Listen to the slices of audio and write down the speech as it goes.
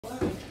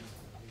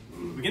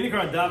Beginning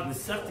our Daf,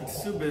 Mesech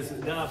Kesuvos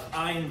Daf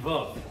Ayin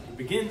Vav. We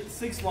begin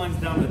 6 lines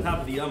down at the top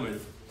of the Yommi.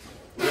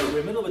 We're in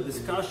the middle of a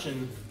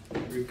discussion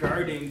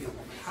regarding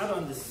how to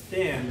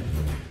understand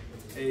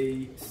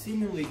a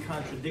seemingly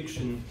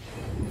contradiction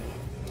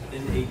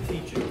in a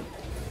teaching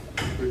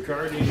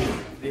regarding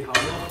the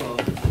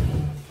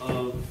halacha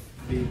of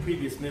the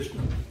previous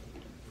Mishnah.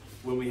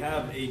 When we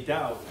have a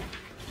doubt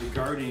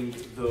regarding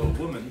the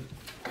woman,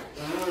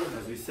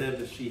 as we said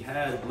that she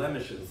had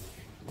blemishes,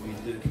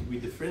 we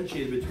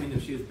differentiated between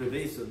if she was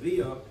beveis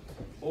avia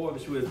or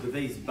if she was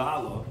beveis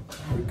bala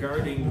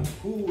regarding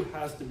who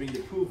has to bring the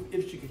proof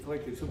if she can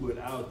collect the k'tubah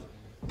without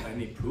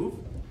any proof.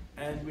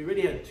 And we already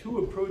had 2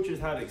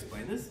 approaches how to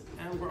explain this,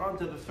 and we're on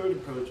to the 3rd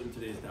approach in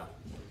today's daf.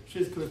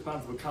 She's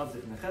corresponds to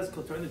Kalzit in the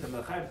Cheskel turning to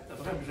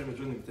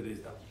today's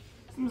daf.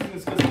 Some of the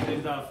things discussed in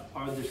today's daf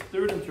are this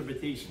 3rd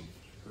interpretation.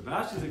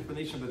 Rav Ashi's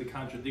explanation of the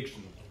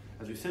contradiction.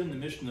 As we said in the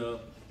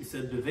Mishnah, we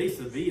said beveis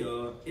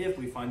avia, if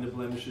we find the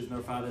blemishes in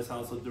our father's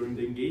household during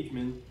the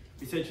engagement,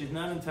 we said she's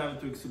not entitled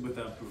to k'tubah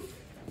without proof.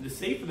 And the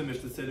Sefer of the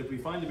Mishnah said if we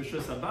find the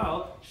b'shus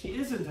habal, she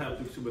is entitled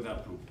to k'tubah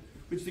without proof.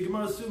 Which the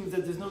Gemara assumes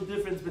that there's no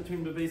difference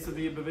between beveis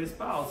avia and beveis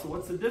baal. So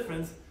what's the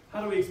difference?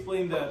 How do we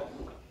explain that?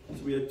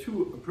 So we had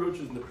 2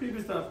 approaches in the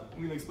previous stuff. I'm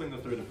going to explain the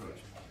 3rd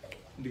approach.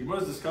 In the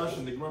Gemara's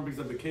discussion, the Gemara brings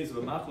up a case of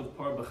a machlok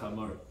par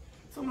b'chamar.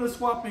 Someone is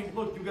swapping.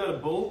 Look, you got a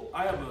bull.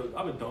 I have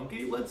a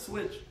donkey. Let's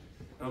switch.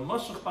 So the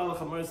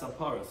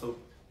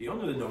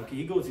owner of the donkey,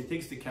 he goes, he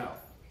takes the cow.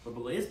 But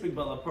the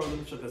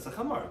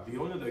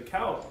owner of the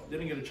cow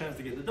didn't get a chance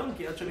to get the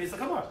donkey.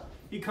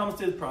 He comes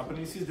to his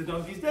property, he sees the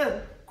donkey's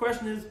dead.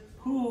 Question is,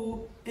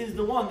 who is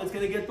the one that's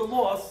going to get the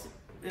loss?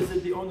 Is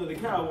it the owner of the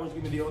cow or is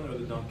it going to be the owner of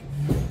the donkey?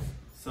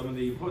 Some of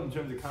the important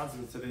terms and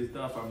concepts of today's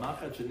daf are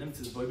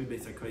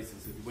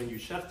when you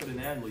shechted an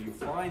animal, you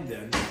find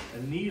then a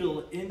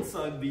needle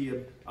inside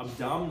the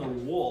abdominal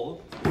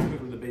wall,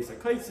 specifically the base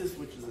of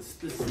which is a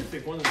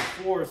specific one of the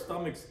 4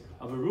 stomachs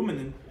of a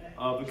ruminant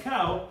of a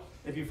cow.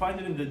 If you find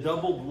it in the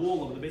doubled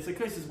wall of the base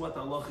of what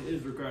the halacha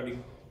is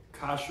regarding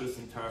kashrus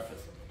and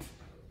tarfus.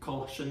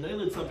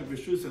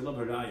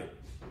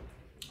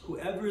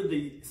 Whoever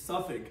the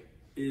suffix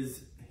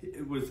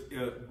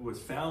was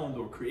found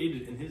or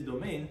created in his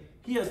domain,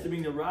 he has to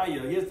bring the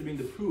raya, he has to bring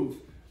the proof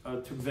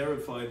to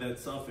verify that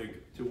suffix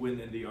to win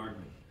in the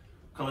argument.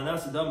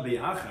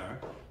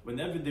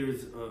 Whenever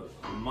there's a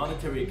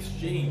monetary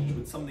exchange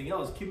with something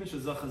else,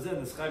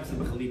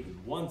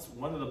 once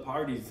one of the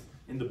parties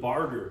in the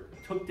barter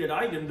took that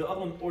item, the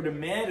other one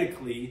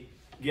automatically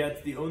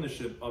gets the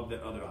ownership of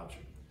that other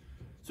object.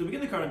 So we begin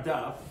the current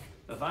daf.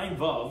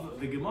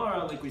 The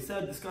Gemara, like we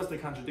said, discussed the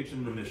contradiction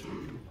in the Mishnah.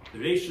 The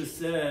Reisha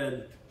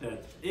said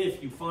that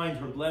if you find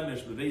her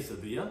blemish beveis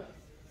avia,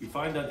 you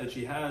find out that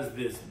she has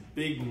this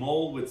big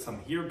mole with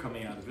some hair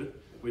coming out of it,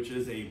 which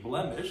is a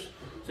blemish.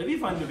 So if you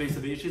find beveis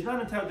avia, she's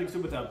not entitled to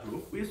k'tubah without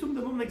proof. We assume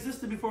the woman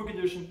existed before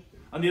kedushin.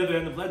 On the other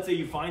hand, if let's say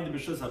you find the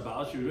b'shus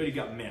habal, she already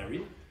got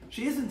married,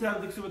 she is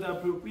entitled to k'tubah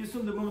without proof. We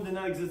assume the woman did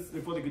not exist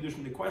before the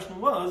kedushin. The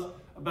question was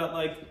about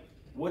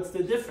what's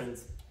the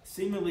difference?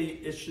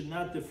 Seemingly, it should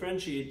not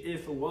differentiate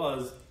if it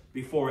was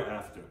before or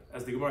after.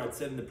 As the Gemara had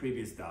said in the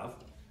previous daf,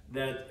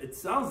 that it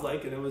sounds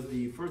like, and it was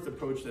the first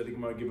approach that the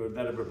Gemara gave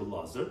that of Rabbi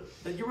Lazar,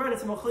 that you're right,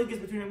 it's a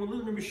machlekes between Rabbi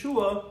and Rabbi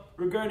Shua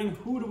regarding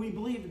who do we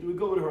believe. Do we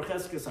go with her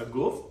cheskes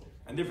haguf,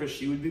 and therefore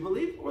she would be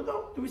believed, or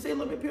no? Do we say,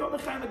 let me be on the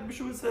chaim, like Rabbi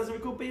Shua says, we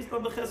go based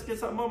on the cheskes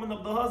ha-moment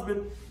of the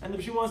husband, and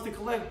if she wants to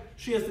collect,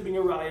 she has to bring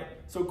a raya.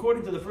 So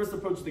according to the first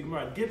approach the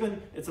Gemara had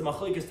given, it's a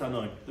machlekes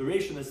tanoim. The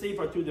Reish and the Seif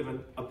are 2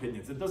 different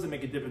opinions. It doesn't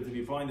make a difference if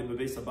you find it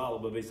beveis habal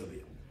or beveis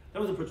avia.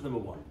 That was approach number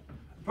 1.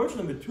 Approach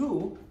number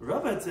 2,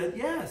 Rav had said,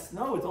 yes,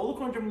 no, it's all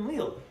according to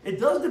Gamliel. It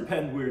does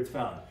depend where it's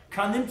found.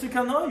 Kanim to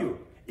kanayu.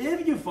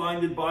 If you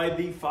find it by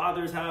the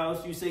father's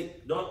house, you say,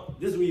 no,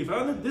 this is where you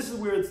found it, this is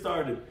where it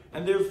started,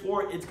 and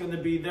therefore it's going to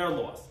be their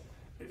loss.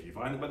 If you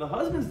find it by the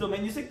husband's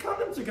domain, you say,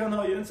 kanim to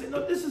kanayu, and say,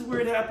 no, this is where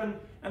it happened,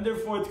 and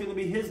therefore it's going to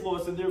be his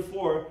loss, and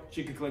therefore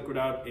she can collect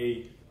without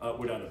a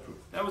proof.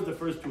 That was the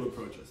first 2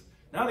 approaches.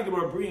 Now the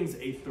Gemara brings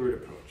a 3rd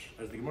approach.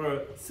 As the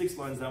Gemara, 6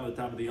 lines down at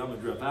the top of the Yommi,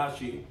 Rav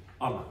Ashi,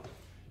 Amar.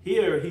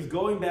 Here, he's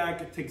going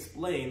back to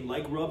explain,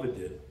 like Rava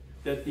did,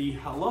 that the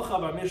halacha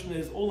of our Mishnah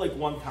is all like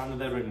one Tana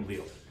that we're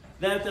going.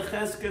 That the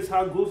cheskes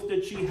haguf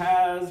that she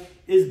has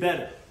is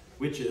better,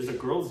 which is a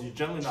girl's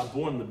generally not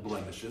born with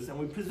blemishes, and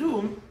we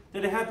presume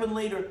that it happened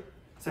later.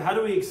 So how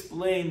do we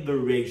explain the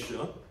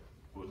Reisha?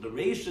 Well, the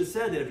Reisha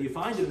said that if you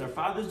find it in her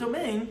father's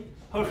domain,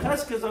 her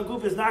cheskes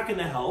haguf is not going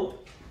to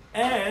help,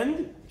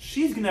 and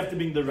she's going to have to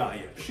bring the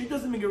raya. If she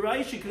doesn't bring a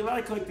raya, she can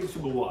not collect the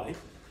k'tubah. Why?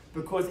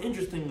 Because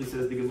interestingly,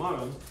 says the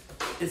Gemara,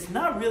 it's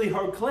not really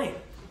her claim.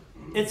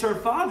 It's her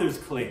father's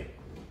claim.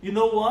 You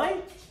know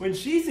why? When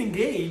she's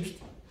engaged,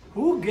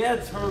 who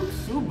gets her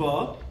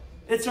k'tubah?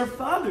 It's her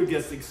father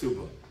gets the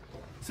k'tubah.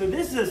 So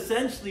this is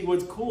essentially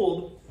what's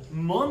called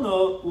mana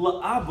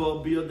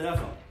la'aba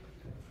biyadecha.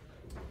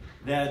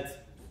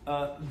 That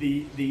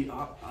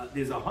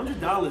there's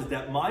 $100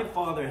 that my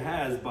father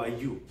has by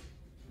you,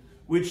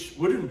 which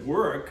wouldn't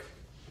work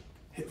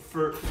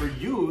for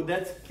you.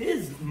 That's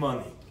his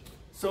money.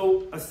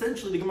 So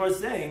essentially, the Gemara is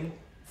saying,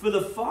 for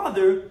the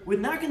father, we're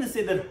not going to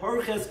say that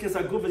her cheskes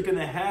aguf is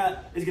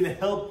going to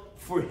help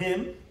for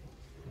him.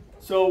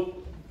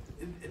 So,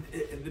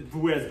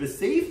 whereas the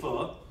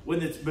seifa,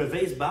 when it's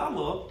beveis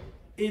bala,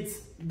 it's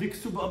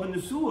biksuba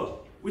b'nesua,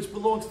 which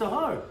belongs to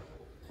her.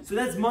 So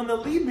that's mana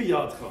li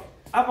b'yadcha.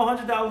 I have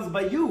 $100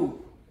 by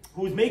you,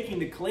 who's making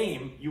the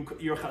claim.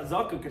 Your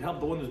chazaka could help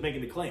the one who's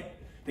making the claim.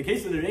 The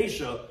case of the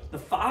Reisha, the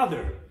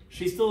father,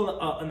 she's still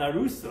an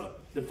arusa.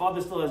 The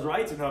father still has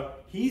rights in her.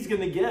 He's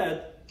going to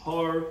get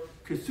her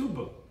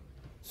kesuba.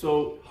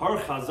 So her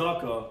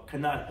chazaka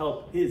cannot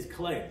help his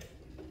claim.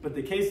 But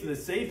the case of the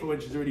seifa, when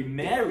she's already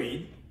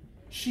married,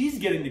 she's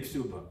getting the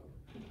kesuba.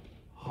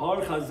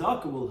 Her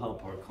chazaka will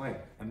help her claim.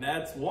 And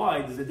that's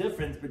why there's a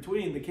difference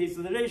between the case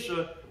of the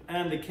Reisha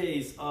and the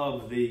case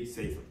of the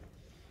seifa.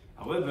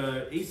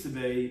 However,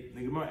 Isabei,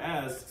 the Gemara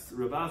asks,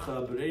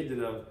 Ravacha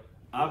Beredirav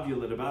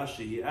Avil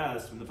Rabashi, he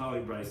asks from the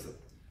following brisa.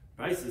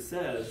 Brisa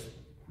says,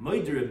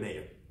 Moider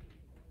Remeir.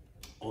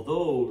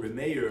 Although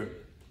Remeir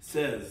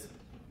says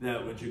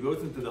that when she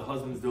goes into the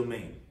husband's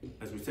domain,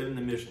 as we said in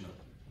the Mishnah,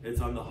 it's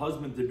on the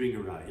husband to bring a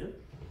raya,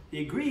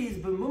 he agrees,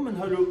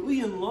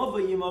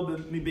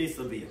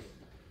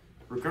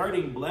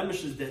 regarding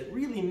blemishes that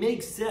really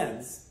make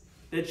sense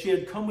that she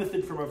had come with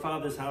it from her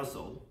father's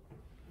household,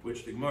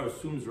 which the Gemara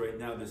assumes right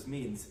now this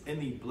means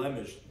any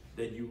blemish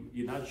that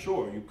you're not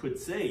sure, you could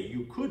say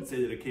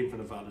that it came from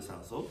the father's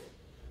household.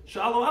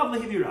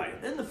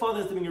 Then the father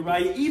has to bring a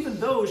raya, even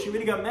though she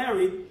already got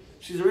married,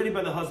 she's already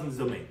by the husband's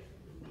domain.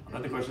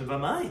 Not the question of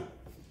Amai.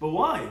 But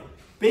why?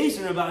 Based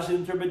on Rav Ashi's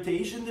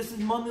interpretation, this is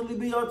manili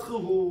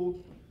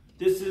biyatchahu.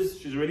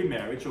 She's already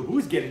married, so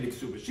who's getting the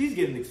ksuba? She's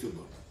getting the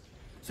ksuba.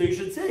 So you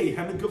should say,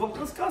 Hamid Gaval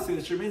Chaskasi,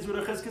 that she remains with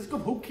her Cheskes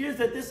Guf. Who cares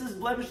that this is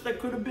blemish that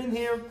could have been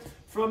here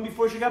from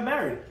before she got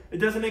married? It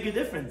doesn't make a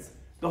difference.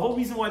 The whole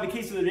reason why the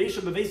case of the Reisha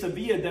B'Veis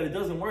Aviyah that it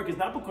doesn't work is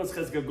not because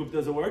Cheskes Guf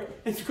doesn't work,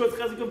 it's because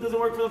Cheskes Guf doesn't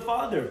work for the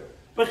father.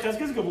 But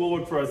Cheskes Guf will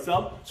work for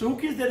herself. So who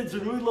cares that it's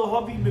Zerui Lo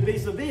Havi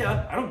B'Veis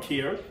Aviyah? I don't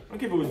care. I don't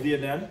care if it was Dia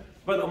then.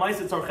 But Amais,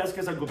 it's our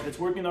Cheskes Guf that's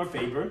working in our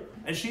favor,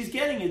 and she's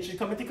getting it, she's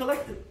coming to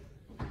collect it.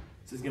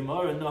 Says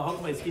Gemara, no,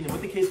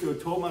 what the case we're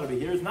talking about over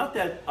here is not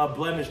that a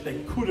blemish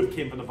that could have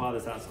came from the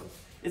father's household.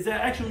 It's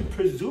that actually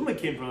presume it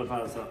came from the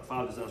father's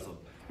household.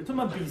 We're talking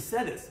about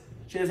bisedis.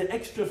 She has an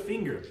extra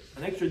finger,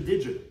 an extra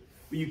digit.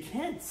 But you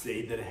can't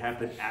say that it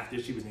happened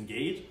after she was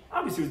engaged.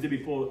 Obviously it was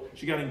before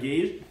she got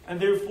engaged, and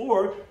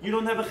therefore you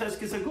don't have a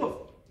cheskes aguf.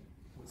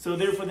 So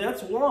therefore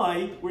that's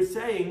why we're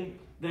saying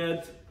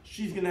that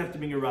she's going to have to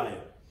bring a raya.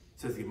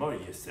 Says Gemara,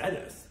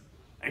 bisedis.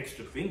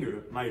 Extra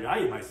finger, my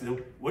raya, so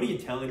what are you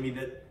telling me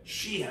that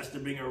she has to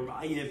bring a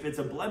raya if it's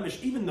a blemish,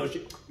 even though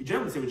we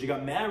generally say when she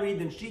got married,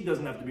 then she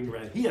doesn't have to bring a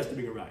raya, he has to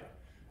bring a raya.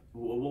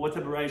 Well, what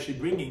type of raya is she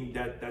bringing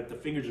that the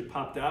finger just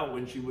popped out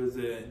when she was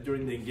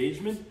during the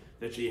engagement,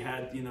 that she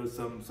had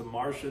some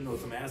Martian or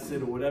some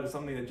acid or whatever,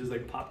 something that just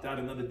like popped out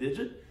another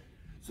digit?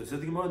 So it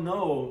says the Gemara,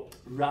 no,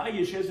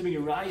 raya, she has to bring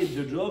a raya,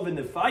 dudrov and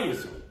the fire.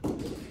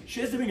 She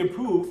has to bring a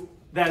proof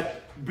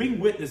bring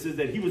witnesses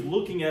that he was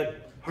looking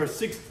at her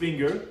sixth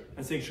finger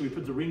and saying, should we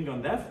put the ring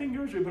on that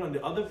finger? Should we put it on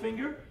the other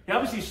finger? He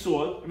obviously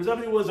saw it. If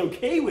somebody was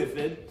okay with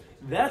it,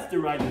 that's the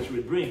right that she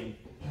would bring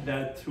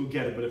to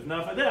get it. But if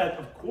not for that,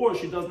 of course,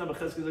 she doesn't have a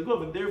cheskes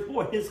aguf, and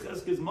therefore his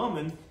cheskes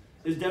mammon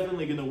is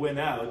definitely going to win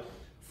out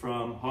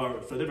from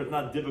her. So therefore it's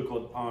not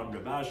difficult on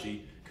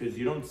Rabashi, because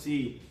you don't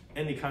see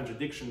any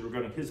contradiction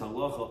regarding his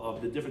halacha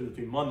of the difference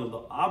between mana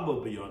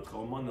la'aba b'yadcha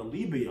and mana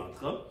li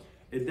b'yadcha.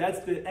 If that's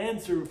the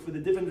answer for the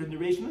difference in the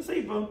duration of the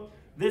seifa,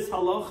 this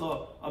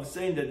halacha of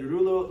saying that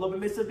Rulo Love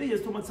Mesavi is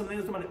talking about something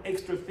else, talking about an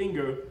extra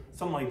finger,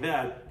 something like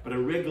that, but a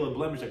regular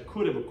blemish that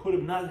could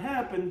have not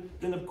happened,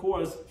 then of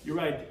course, you're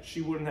right,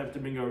 she wouldn't have to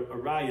bring a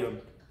raya,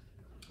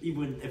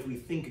 even if we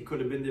think it could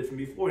have been there from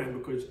beforehand,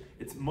 because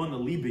it's mana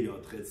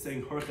libiyot, it's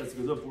saying her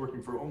cheskes up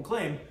working for her own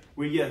claim,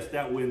 where yes,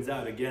 that wins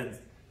out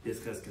against his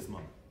cheskes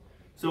mom.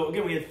 So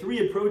again, we had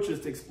three approaches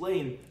to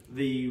explain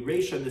the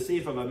Reisha and the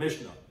Seif of our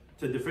Mishnah.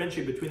 To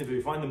differentiate between if we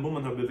find the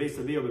muman or beveis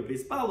aviyah or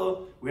beveis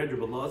bala, we had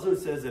Rabbi Lazar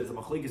says that it's a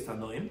machlekes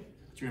tanoim.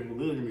 It's Rabbi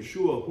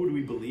Yeshua. Who do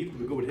we believe? Do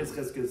we go with his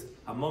cheskes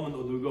hamaman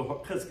or do we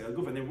go cheskes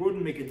aguf? And it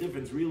wouldn't make a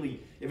difference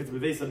really if it's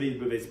beveis aviyah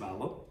beveis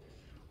bala,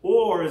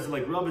 or as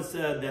like Rabbi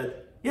said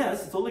that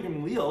yes, it's only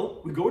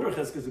Gamliel. We go to our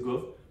cheskes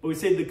aguf, but we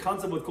say the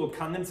concept what's called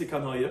kanimtze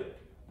kanhoya.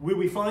 Where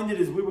we find it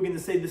is we were going to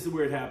say this is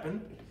where it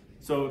happened.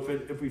 So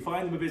if we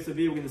find the beveis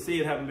aviyah, we're going to say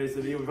it happened beveis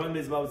aviyah. We find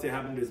beveis bala, we say it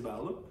happened beveis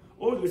bala.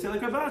 Or do we say like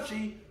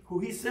Ravashi, who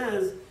he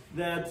says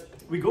that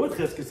we go with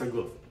cheskes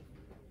aguf.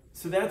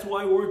 So that's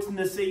why it works in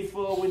the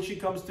seifa when she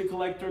comes to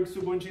collect her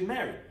ksuba when she's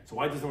married. So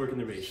why doesn't it work in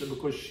the reisha?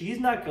 Because she's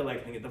not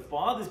collecting it, the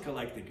father's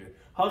collecting it.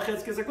 Her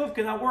cheskes aguf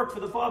cannot work for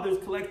the father's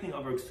collecting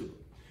of her ksuba.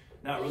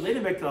 Now,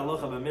 related back to the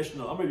halacha of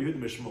Mishnah, Amar Yehuda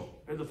Mishmor,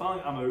 there's the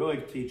following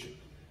Amaroic teaching.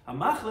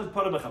 Hamachlev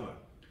para b'chamar.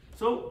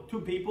 So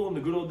two people in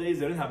the good old days,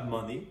 they didn't have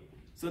money,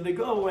 so they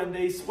go and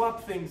they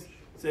swap things.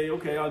 Say,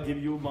 okay, I'll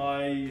give you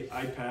my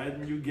iPad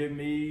and you give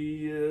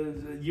me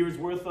a year's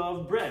worth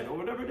of bread or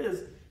whatever it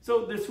is.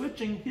 So they're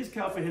switching his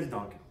cow for his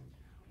donkey.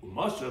 So,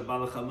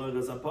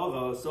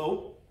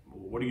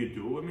 what do you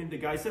do? I mean, the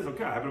guy says,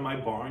 okay, I have it in my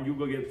barn, you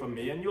go get it from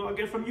me, and I'll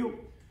get it from you.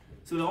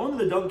 So the owner of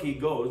the donkey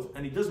goes,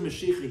 and he does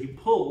Mashiach, he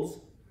pulls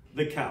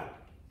the cow.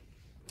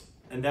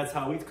 And that's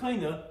how he's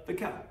kinda the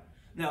cow.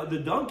 Now, the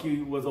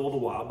donkey was all the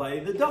while by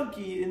the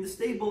donkey in the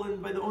stable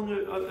and by the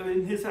owner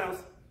in his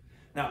house.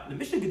 Now, the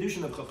Mishnah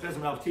Kedushin of Chav Ches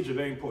Amarav teach a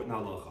very important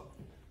halacha.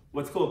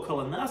 What's called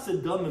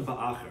Kalanasa Dam and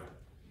Ba'acher.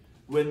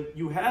 When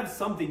you have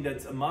something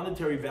that's a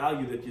monetary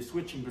value that you're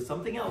switching for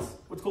something else,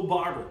 what's called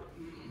barter.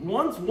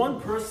 Once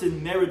one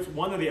person merits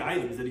one of the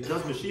items that he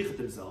does Mashiach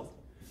himself,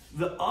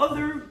 the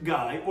other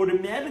guy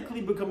automatically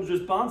becomes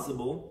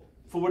responsible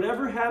for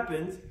whatever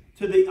happens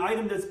to the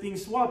item that's being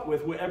swapped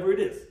with, wherever it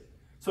is.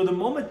 So the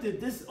moment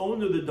that this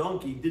owner of the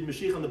donkey did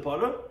Mashiach on the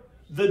para,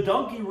 the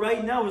donkey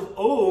right now is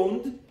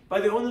owned by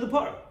the owner of the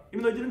para,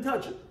 even though he didn't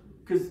touch it,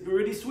 because he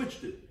already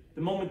switched it.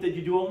 The moment that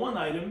you do on one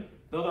item,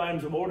 the other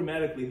items are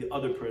automatically the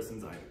other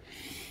person's item.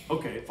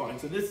 Okay, fine.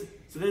 So this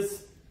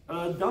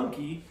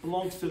donkey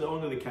belongs to the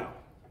owner of the cow.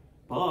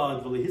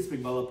 But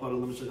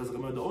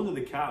the owner of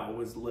the cow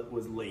was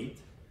late.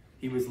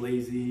 He was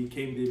lazy. He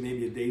came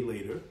maybe a day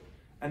later,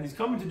 and he's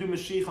coming to do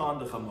Mashiach on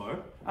the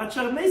chamor.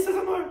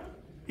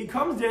 He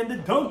comes there and the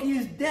donkey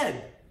is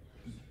dead.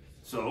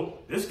 So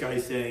this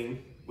guy's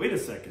saying, wait a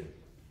second.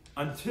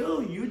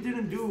 Until you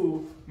didn't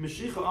do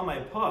Mashiach on my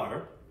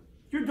par,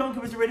 your donkey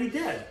was already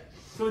dead.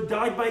 So it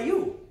died by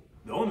you.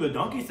 The owner of the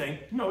donkey is saying,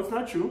 no, it's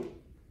not true.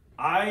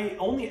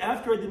 Only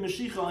after I did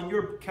Mashiach on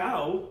your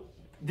cow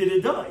did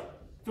it die.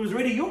 So it was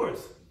already yours.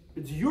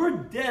 It's your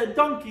dead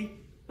donkey.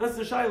 That's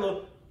the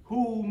Shiloh.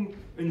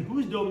 In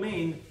whose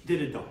domain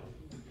did it die?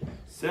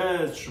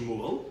 Says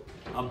Shmuel,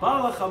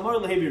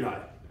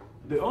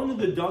 the owner of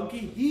the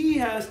donkey, he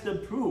has to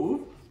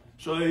prove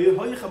he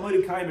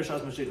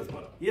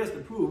has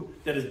to prove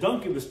that his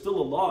donkey was still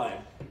alive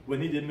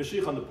when he did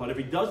Mashiach on the pot. If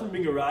he doesn't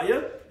bring a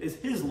raya, it's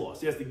his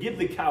loss. He has to give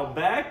the cow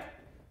back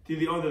to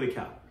the owner of the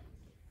cow.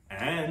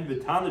 And the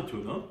Tana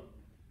Tuna,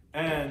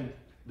 and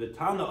the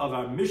Tana of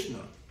our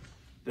Mishnah,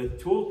 that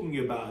talking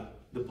about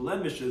the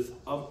blemishes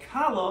of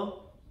Kala,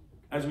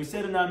 as we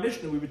said in our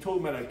Mishnah, we were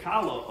talking about a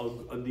Kala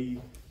of the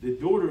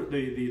daughter,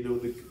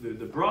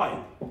 the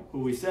bride, who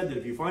we said that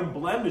if you find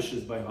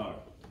blemishes by her,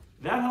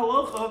 that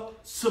halacha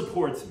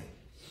supports me.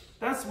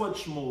 That's what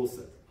Shmuel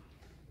said.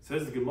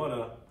 Says the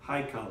Gemara,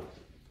 Hai Kala.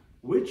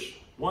 Which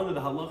one of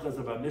the halachas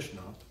of our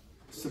Mishnah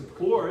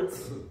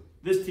supports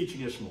this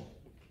teaching of Shmuel?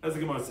 As the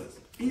Gemara says,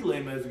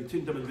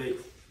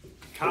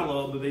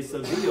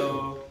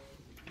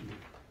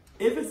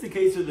 if it's the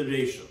case of the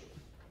Reisha,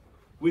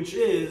 which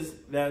is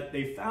that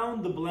they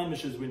found the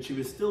blemishes when she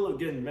was still,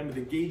 again, remember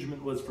the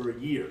engagement was for a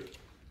year.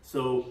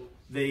 So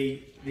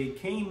they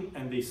came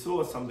and they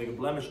saw something, a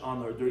blemish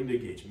on her during the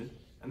engagement,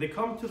 and they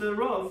come to the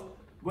Rav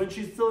when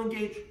she's still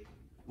engaged.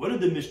 What did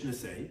the Mishnah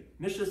say?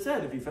 Mishnah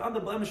said, if you found the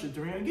blemishes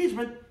during her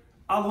engagement,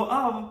 al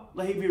ho'av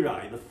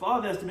lahevirai. The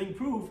father has to make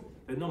proof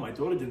that no, my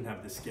daughter didn't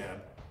have the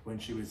scab when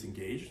she was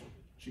engaged.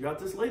 She got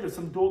this later.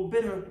 Some dog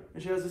bit her,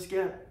 and she has the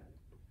scab.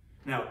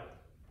 Now,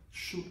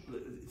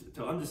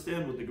 to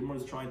understand what the Gemara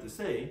is trying to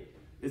say,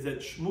 is that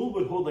Shmuel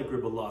would hold like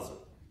Rabbi Lazar.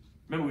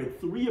 Remember, we had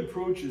three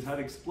approaches how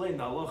to explain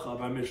the halacha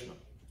of our Mishnah.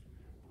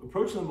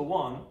 Approach number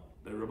one,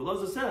 that Rabbi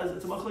Lazar says,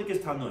 it's a machlekes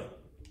tanoi.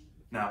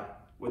 Now,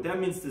 what that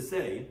means to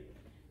say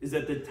is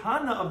that the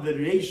Tana of the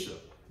Reisha,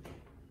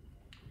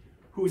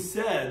 who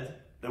said,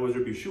 that was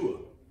Rabbi Shua,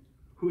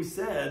 who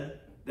said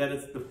that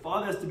it's the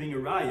father has to bring a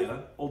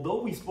raya,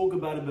 although we spoke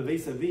about it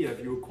beveis aviyah,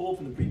 if you recall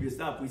from the previous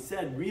stop, we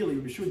said really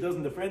Rabbi Shua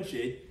doesn't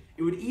differentiate.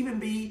 It would even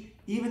be,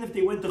 even if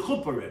they went to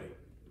chuppah already,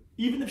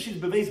 even if she's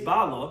beveis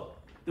bala,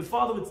 the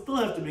father would still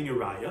have to bring a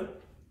raya,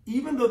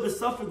 even though the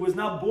suffix was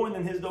not born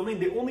in his domain.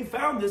 They only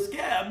found this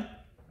scab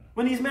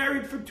when he's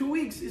married for 2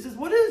 weeks. He says,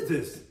 what is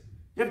this?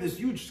 You have this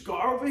huge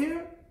scar over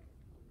here?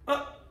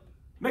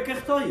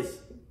 Mekech toyis.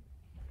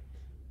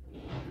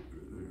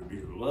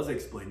 Rabbi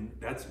explained,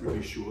 that's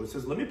Rabbi Shua. It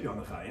says, let me be on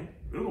the chayim.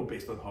 We don't know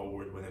based on her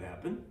word when it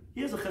happened.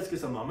 He has a cheskes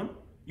amaman.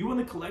 You want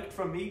to collect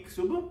from me,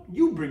 ksuba?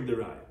 You bring the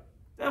raya.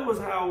 That was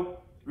how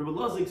Rabbi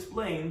Lazar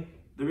explained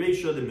the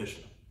Reisha of the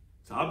Mishnah.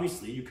 So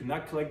obviously, you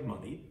cannot collect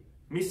money,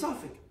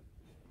 misafik.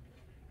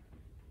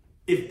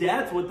 If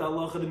that's what the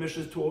halacha of the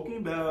Mishnah is talking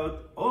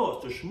about,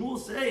 so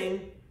Shmuel's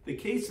saying the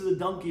case of the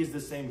donkey is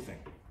the same thing.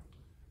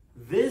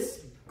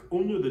 This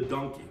owner of the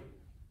donkey,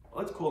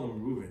 let's call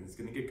him Reuven, it's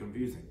going to get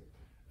confusing.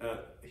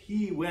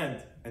 He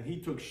went and he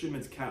took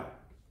Shimon's cow.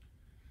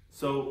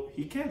 So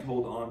he can't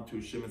hold on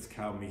to Shimon's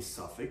cow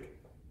misafik.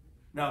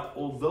 Now,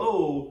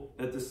 although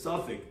that the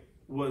suffix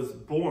was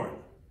born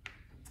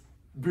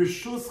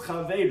b'rshus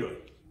chaveroi,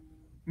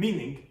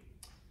 meaning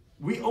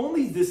we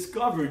only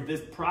discovered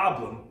this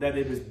problem that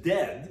it was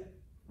dead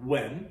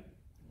when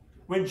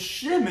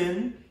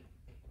Shimon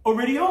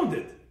already owned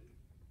it,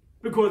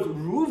 because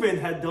Reuven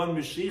had done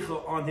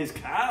Mashiach on his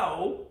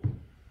cow.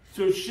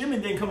 So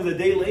Shimon then comes a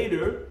day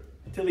later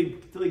till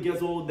he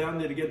gets all down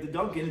there to get the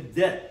donkey and it's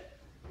dead.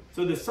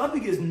 So the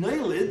suffix is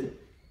nailed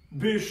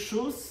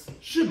b'rshus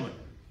Shimon.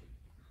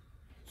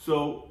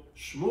 So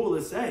Shmuel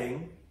is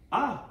saying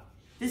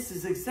this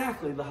is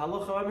exactly the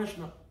halacha of our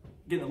Mishnah.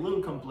 Again, a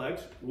little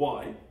complex.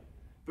 Why?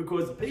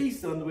 Because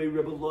based on the way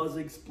Rebbe Loza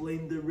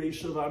explained the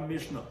Reish of our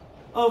Mishnah,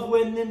 of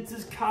when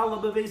Nimtzis Kala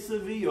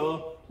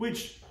B'Veisaviyah,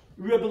 which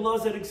Rebbe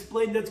Loza had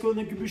explained that's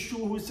going to be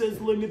Shul who says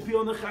Lo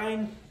Mipion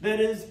Achayin, that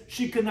is,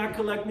 she cannot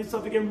collect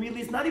Nisaf again.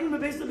 Really, it's not even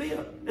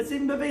B'Veisaviyah, it's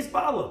even B'Veis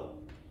Bala.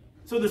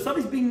 So the sub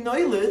is being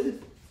noiled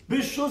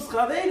B'Shus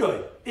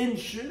Chaveiroi,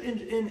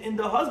 in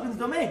the husband's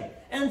domain.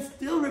 And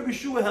still Rebbe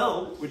Shua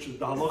held, which is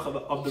the halacha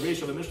of the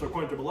Reish of the Mishnah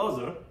according to Rebbe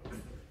Loza,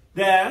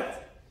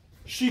 that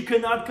she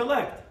cannot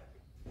collect.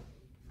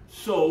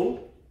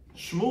 So,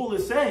 Shmuel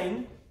is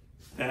saying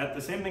that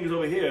the same thing is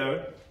over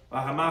here,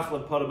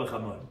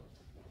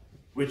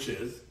 which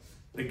is,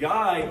 the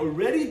guy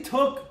already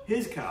took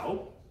his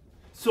cow,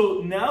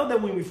 so now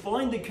that when we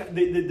find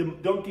the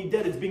donkey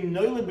dead, it's being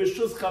noiled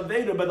b'shus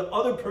chaveda by the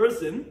other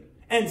person,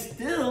 and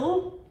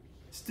still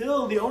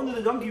the owner of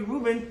the donkey,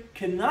 Reuben,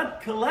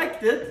 cannot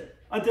collect it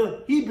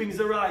until he brings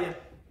a raya.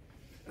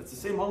 That's the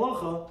same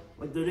halacha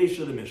like the Reish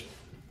of the Mishnah.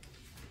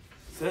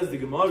 Says the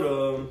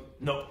Gemara,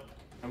 no.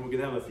 And we're going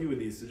to have a few of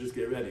these, so just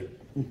get ready.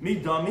 Me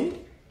dummy?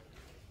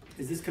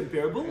 Is this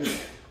comparable?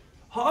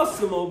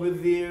 Hasam over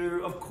there,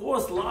 of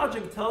course,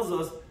 logic tells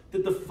us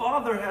that the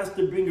father has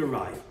to bring a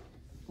raya.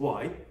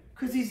 Why?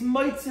 Because he's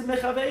meitzeh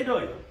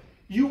mechaveidoi.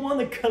 You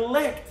want to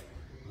collect,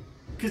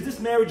 because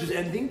this marriage is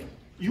ending,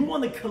 you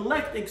want to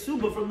collect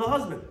eksuba from the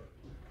husband.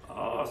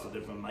 Oh, so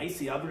they're from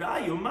Maisi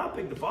Abrayu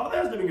Mapik. The father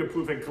has to bring a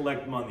proof and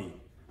collect money.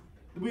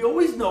 We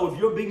always know if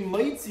you're being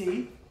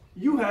meitzeh,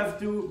 you have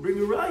to bring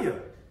a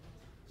raya.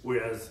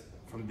 Whereas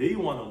from there you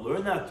want to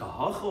learn that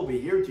tahach over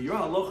here to your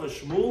halacha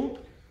Shmuel.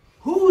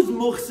 Who's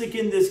muchsik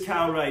in this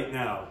cow right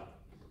now?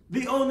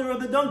 The owner of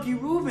the donkey,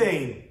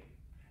 Ruvain.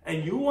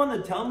 And you want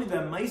to tell me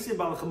that Maiseh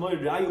Bal Chamoy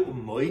Rayu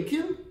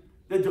Umoikim?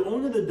 That the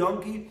owner of the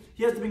donkey,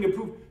 he has to bring a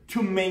proof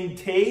to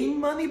maintain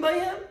money by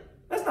him?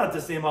 That's not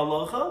the same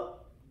halacha.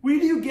 Where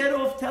do you get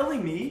off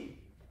telling me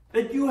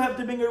that you have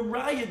to bring a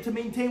raya to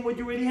maintain what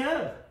you already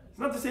have? It's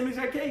not the same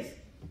exact case.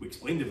 We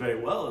explained it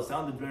very well. It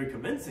sounded very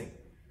convincing.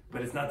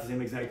 But it's not the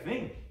same exact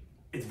thing.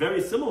 It's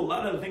very similar. A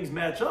lot of the things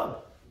match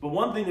up. But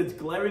one thing that's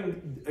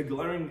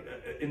glaring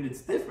in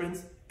its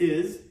difference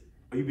is,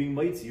 are you being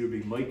mitzi, you're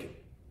being maikim.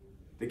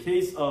 The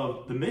case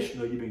of the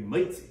Mishnah, you're being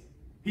mitzi.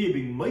 Here,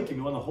 being maikim,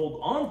 you want to hold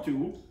on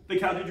to the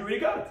cow that you already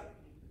got.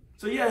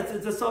 So yeah,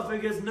 it's a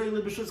suffix, and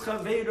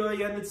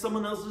it's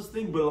someone else's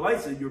thing. But like I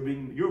said, you're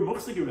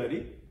muchsik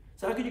already.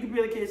 So how can you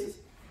compare the cases?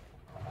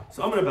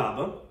 So Amar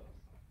Baba,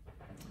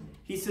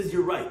 he says,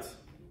 you're right.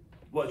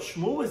 What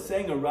Shmuel is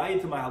saying, a raya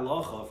to my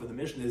halacha for the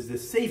Mishnah, is the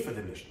seif of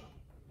the Mishnah.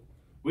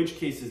 Which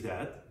case is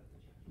that?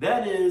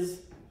 That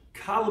is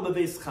kala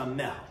b'veis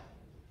chameh.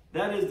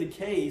 That is the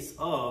case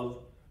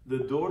of the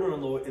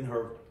daughter-in-law in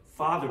her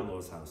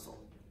father-in-law's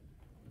household.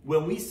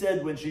 When we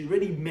said when she's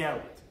already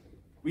married,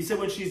 we said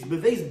when she's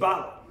b'veis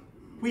bala,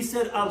 we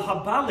said al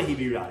habala hi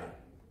biraya.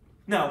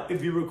 Now,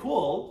 if you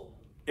recall,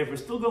 if we're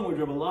still going with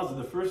Rabbi Lazar,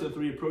 the first of the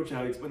three approaches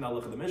how to explain the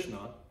halacha of the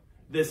Mishnah,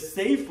 the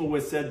seifa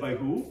was said by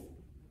who?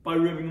 By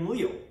Rabbi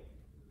Gamliel,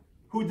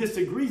 who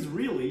disagrees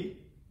really,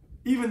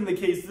 even in the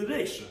case of the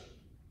Reisha.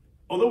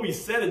 Although we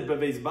said it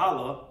b'veis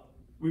bala,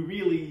 we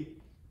really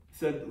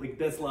said like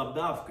that's lav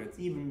dafka. It's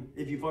even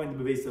if you find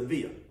the b'veis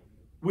aviyah,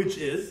 which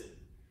is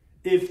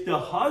if the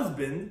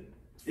husband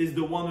is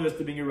the one who has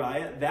to bring a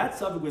raya, that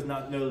subject was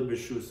not nel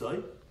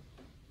b'shusay.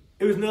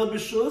 It was nel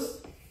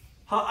b'shus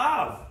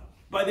ha'av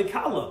by the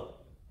kala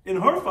in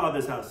her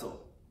father's household,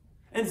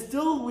 and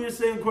still we're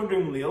saying according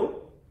to Gamliel,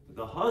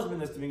 the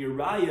husband has to bring a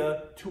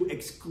raya to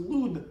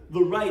exclude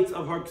the rights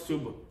of her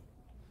ksuba.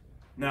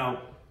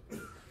 Now,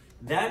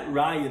 that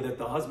raya that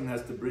the husband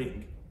has to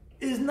bring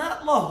is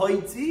not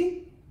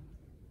lahoitzi.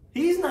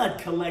 He's not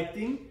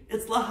collecting.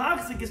 It's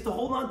lahachzik, is to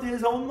hold on to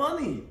his own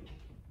money.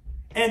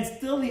 And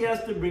still he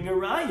has to bring a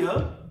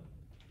raya.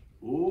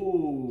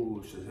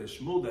 Ooh, says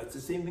Shmuel, that's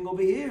the same thing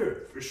over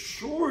here. For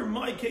sure, in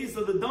my case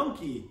of the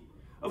donkey.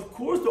 Of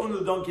course the owner of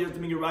the donkey has to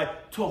bring a raya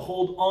to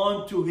hold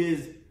on to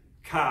his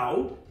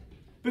cow,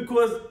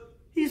 because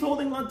he's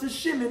holding on to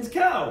Shimon's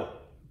cow.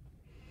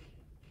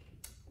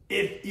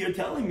 If you're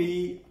telling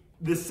me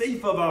the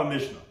seif of our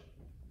Mishnah,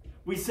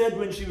 we said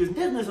when she was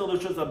nidnas or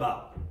l'shus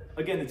abal.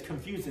 Again, it's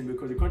confusing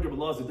because according to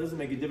laws, it doesn't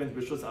make a difference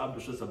b'shus ab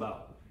b'shus abal.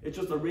 It's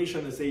just a reisha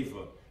and a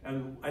seifa,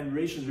 and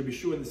reisha is Rabbi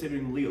Shua and the Seder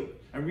and Lil.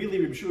 And really,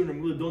 Rabbi Shua and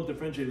Rabbi Lil don't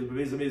differentiate the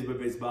b'beis amez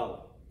b'beis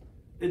bala.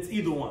 It's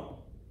either one,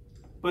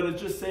 but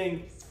it's just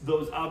saying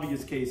those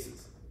obvious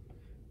cases.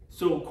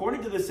 So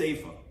according to the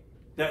seifa,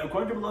 that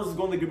according to Allah is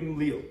going to give him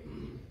Lil,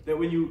 that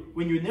when you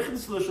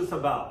nichnas l'shus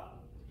abal,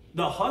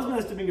 the husband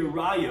has to bring a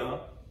raya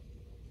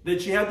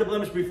that she had the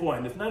blemish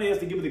beforehand. If not, he has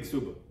to give it the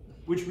ksuba,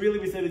 which really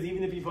we said is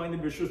even if you find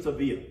it b'shus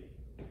aviyah.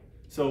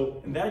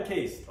 So in that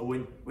case,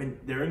 when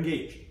they're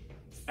engaged,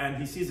 and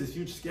he sees this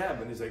huge scab,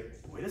 and he's like,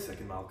 "Wait a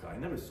second, Malka, I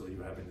never saw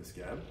you having this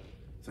scab."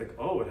 It's like,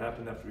 "Oh, what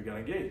happened after we got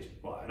engaged?"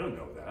 Well, I don't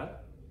know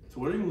that. So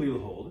what did Lil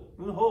hold?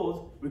 Lil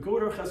holds we go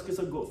to her cheskes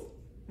aguf.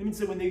 It means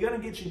that when they got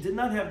engaged, she did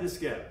not have this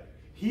scab.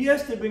 he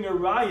has to bring a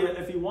raya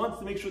if he wants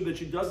to make sure that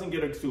she doesn't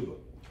get a ksuba.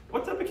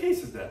 What type of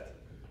case is that?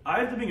 I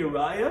have to bring a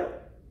raya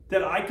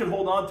that I can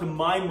hold on to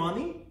my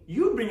money?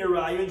 You bring a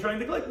raya and trying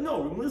to collect?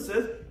 No, Ramah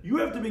says you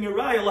have to bring a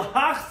raya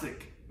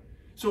lahachzik.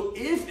 So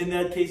if in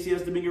that case he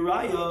has to bring a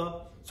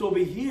raya, so over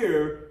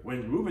here,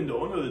 when Reuben, the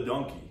owner of the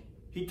donkey,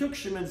 he took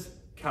Shimon's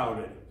cow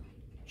already.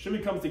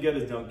 Shimon comes to get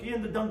his donkey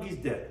and the donkey's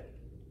dead.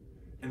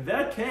 In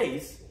that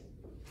case,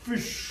 for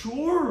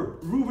sure,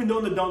 Reuben, the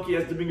owner of the donkey,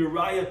 has to bring a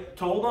raya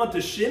to hold on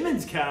to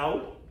Shimon's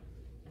cow.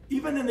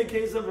 Even in the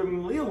case of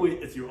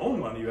Gamliel, it's your own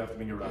money, you have to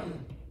bring a raya.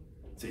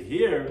 So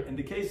here, in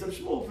the case of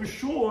Shmuel, for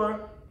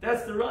sure,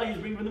 that's the raya he's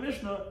bringing from the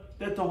Mishnah,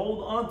 that to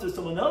hold on to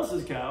someone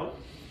else's cow,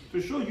 for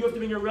sure you have to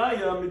bring a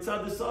raya,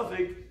 mitzad the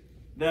suffix,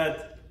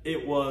 that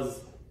it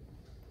was,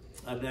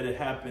 that it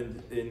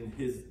happened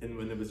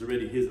when it was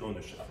already his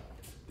ownership.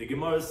 The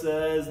Gemara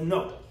says,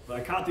 no,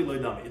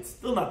 it's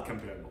still not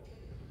comparable.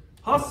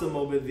 Hassam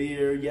over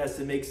there, yes,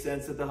 it makes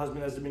sense that the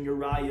husband has to bring a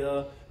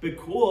raya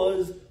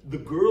because the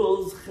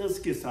girl's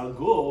cheskis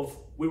hagov,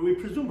 where we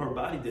presume her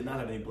body did not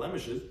have any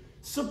blemishes,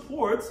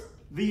 supports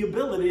the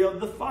ability of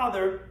the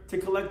father to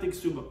collect the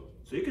ksuba.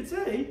 So you could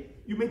say,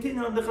 you maintain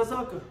her on the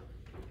chazaka.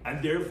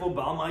 And therefore,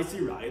 Baal Maisi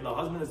Raya, the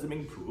husband has to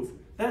bring proof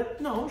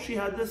that no, she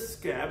had this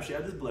scab, she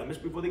had this blemish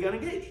before they got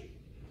engaged.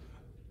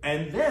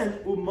 And then,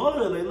 then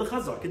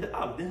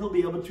he'll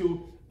be able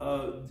to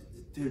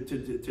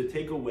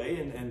take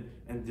away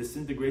and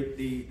disintegrate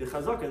the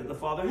chazaka that the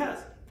father has.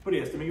 But he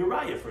has to bring a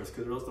raya first,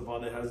 because or else the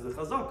father has the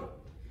chazaka.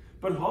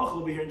 But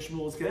over here in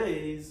Shmuel's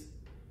case,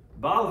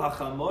 Baal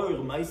hachamor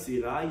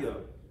maisi raya.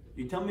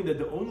 You tell me that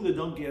the owner of the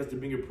donkey has to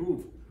bring a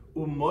proof.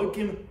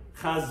 Umokim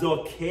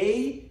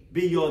chazokei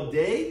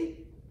biyodei,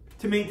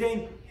 to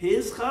maintain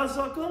his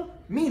chazaka?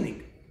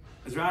 Meaning,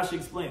 as Rashi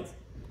explains,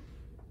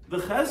 the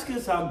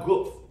cheskes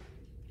haguf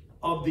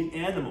of the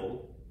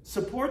animal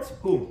supports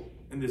whom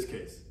in this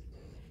case?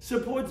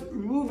 Supports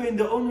Reuven,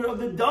 the owner of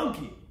the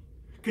donkey.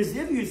 Because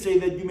if you say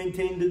that you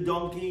maintain the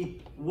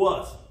donkey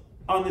was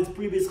on its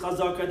previous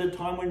chazaka at the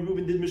time when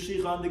Reuven did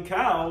Mashiach on the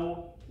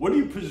cow, what do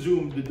you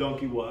presume the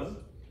donkey was?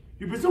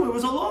 You presume it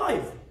was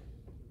alive.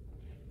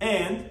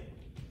 And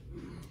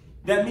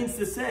that means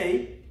to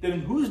say that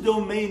in whose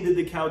domain did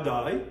the cow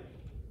die?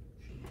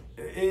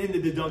 And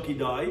did the donkey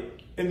die?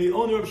 And the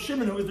owner of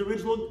Shimon, who was the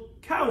original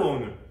cow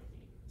owner.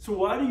 So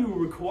why do you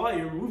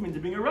require Reuven to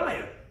bring a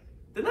raya?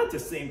 They're not the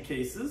same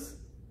cases.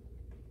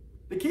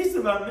 The case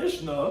of our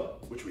Mishnah,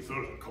 which we thought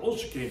was a kol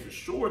shekain, for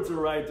sure it's a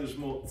raya to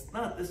Shmuel, it's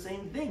not the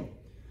same thing.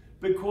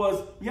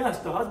 Because, yes,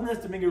 the husband has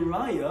to bring a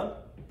raya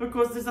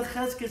because there's a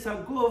cheskes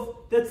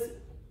haguf that's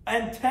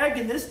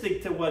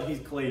antagonistic to what he's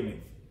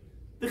claiming.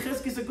 The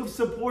cheskes haguf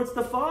supports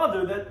the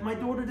father that my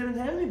daughter didn't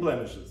have any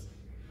blemishes.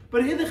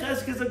 But here the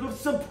cheskes haguf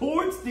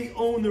supports the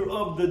owner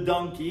of the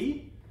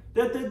donkey,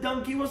 that the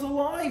donkey was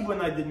alive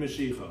when I did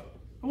Mashiach.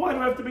 Why do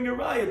I have to bring a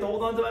raya to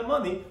hold on to my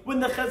money when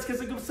the cheskes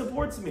haguf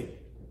supports me?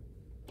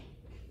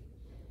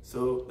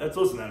 So that's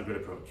also not a good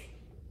approach.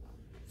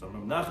 So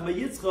Rav Nachman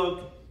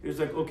Yitzchak, he was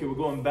like, okay, we're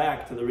going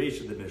back to the Reish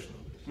of the Mishnah.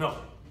 No,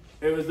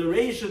 it was the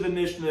Reish of the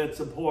Mishnah that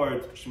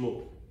support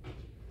Shmuel.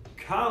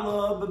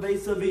 Kala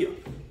b'beis aviyah,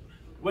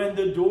 when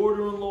the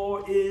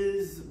daughter-in-law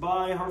is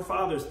by her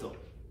father still,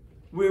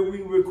 where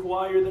we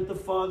require that the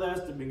father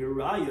has to bring a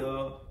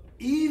raya,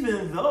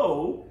 even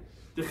though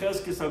the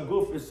cheskes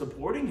haguf is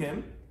supporting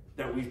him,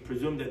 that we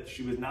presume that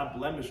she was not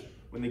blemished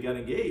when they got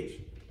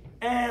engaged,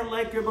 and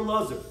like Rabbi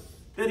Lazar,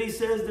 that he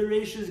says the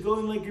Reish is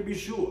going like Rabbi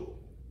Shua,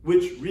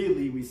 which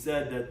really we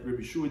said that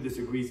Rabbi Shua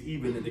disagrees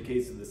even in the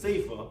case of the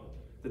Seifa,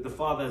 that the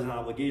father has an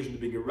obligation to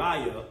bring a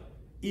raya,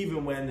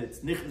 even when it's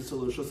nichnas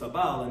l'reshus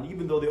habal, and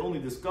even though they only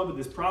discovered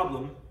this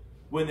problem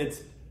when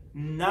it's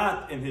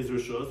not in his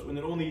reshus, when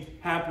it only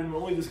happened, we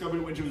only discovered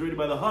it when she was raided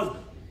by the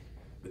husband.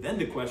 But then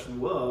the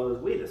question was,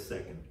 wait a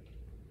second,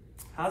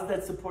 how does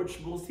that support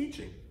Shmuel's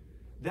teaching?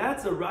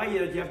 That's a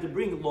raya that you have to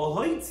bring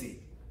lohoitzi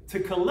to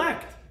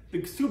collect the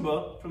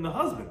ksuba from the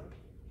husband.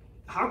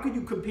 How could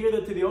you compare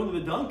that to the owner of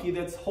the donkey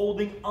that's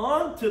holding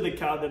on to the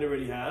cow that it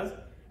already has,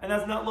 and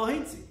that's not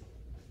lohoitzi?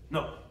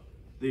 No,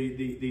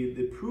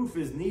 the proof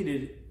is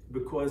needed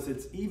because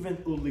it's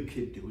even uli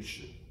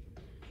kedushin.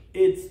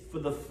 It's for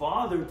the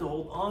father to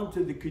hold on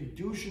to the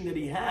kedushin that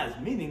he has.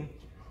 Meaning,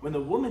 when the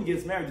woman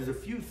gets married, there's a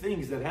few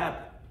things that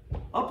happen.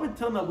 Up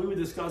until now, we were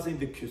discussing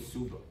the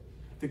kesuba.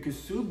 The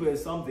kesuba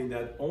is something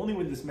that only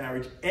when this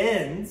marriage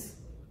ends,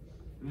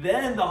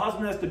 then the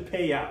husband has to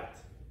pay out.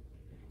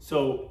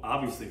 So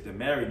obviously, if they're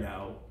married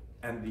now,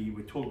 and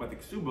we're talking about the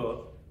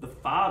kesuba, the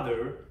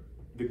father,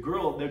 the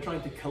girl, they're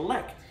trying to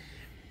collect.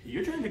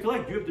 You're trying to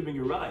collect, you have to bring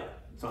a raya.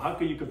 So how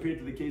can you compare it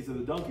to the case of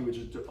the donkey, which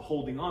is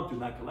holding on to,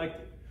 not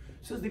collecting?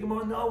 Says the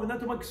Gemara, no, we're not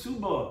talking about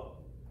kesuba.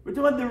 We're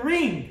talking about the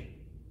ring.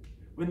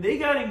 When they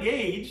got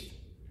engaged,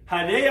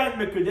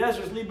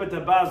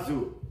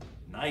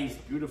 nice,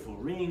 beautiful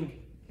ring,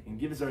 and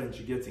gives her, and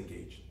she gets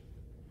engaged.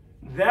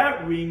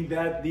 That ring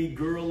that the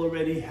girl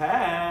already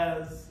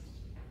has,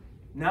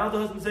 now the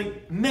husband's saying,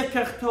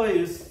 Mekach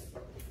tois,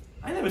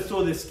 I never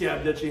saw this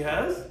scab that she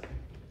has.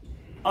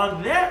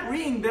 on that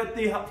ring that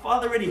the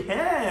father already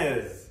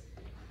has.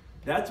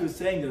 That's what's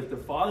saying that if the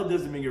father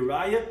doesn't bring a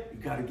raya, you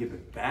got to give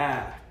it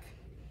back.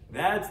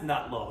 That's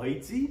not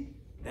lahoitzi,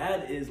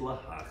 that is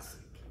lahachzik.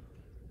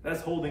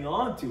 That's holding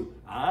on to.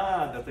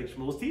 That's like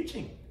Shmuel's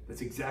teaching.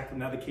 That's exactly,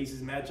 now the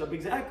cases match up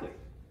exactly.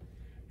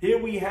 Here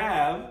we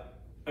have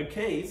a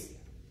case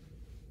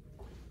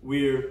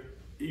where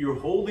you're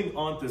holding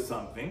on to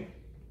something,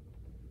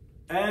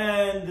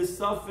 and the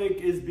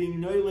suffix is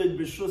being noiled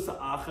b'shusa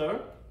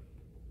acher,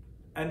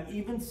 and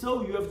even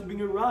so, you have to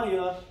bring a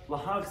raya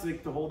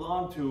lahachzik to hold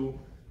on to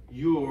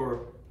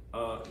your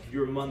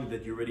money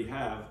that you already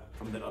have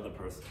from that other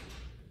person.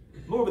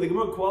 Moreover, the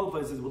Gemara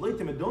qualifies says, "Well,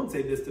 don't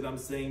say this that I'm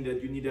saying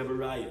that you need to have a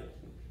raya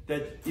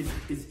that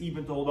is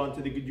even to hold on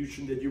to the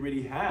kedushin that you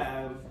already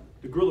have.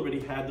 The girl already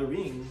had the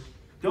ring.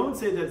 Don't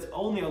say that's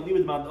only I'll leave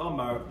it mad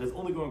Omar. That's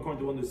only going according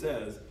to one who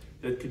says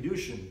that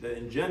kedushin, that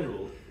in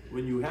general,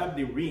 when you have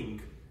the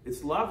ring,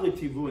 it's lavli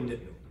tivu and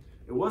nitnu.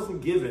 It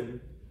wasn't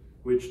given,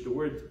 which the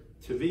word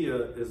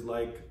tivia is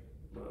like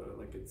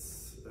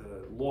it's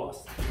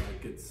lost,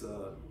 like it's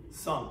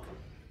sunk.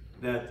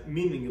 That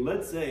meaning,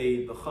 let's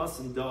say the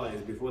chassan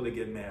dies before they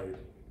get married,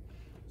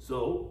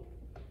 so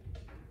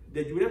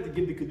that you would have to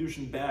give the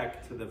kedushin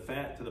back to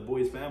the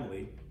boy's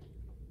family.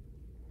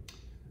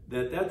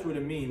 That's what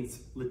it means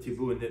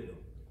letivu and nitnu.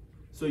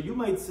 So you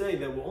might say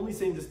that we're only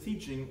saying this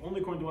teaching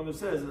only according to one who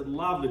says that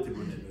lav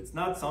letivu and nitnu. It's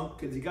not sunk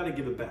because you got to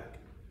give it back.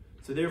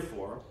 So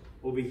therefore,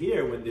 over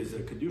here, when there's a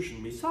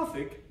kedushin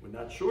misafik, we're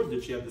not sure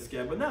did she have the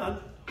scab or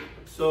not.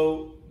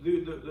 So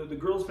the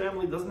girl's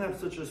family doesn't have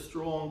such a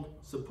strong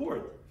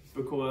support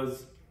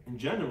because, in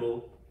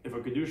general, if a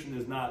kedushin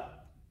is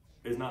not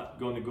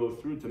going to go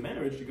through to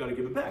marriage, you got to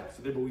give it back.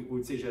 So therefore, we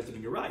would say she has to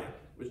be a raya,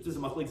 which this is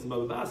machlekes and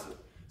balabasa.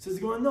 Says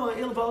going no,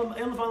 even according to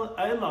the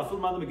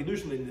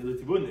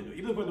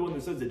one who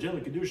says that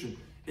general kedushin,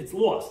 it's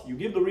lost. You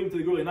give the ring to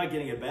the girl, you're not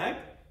getting it back.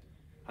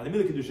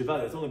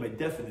 It's only by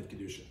definite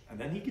kedushin, and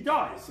then he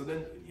dies. So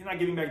then you're not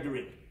giving back the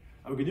ring.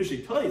 Our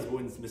kedushin ties, but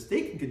when it's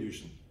mistaken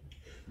kedushin,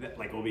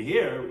 like over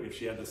here, if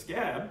she had the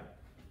scab,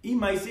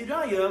 only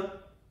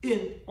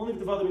if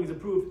the father ring is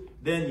approved,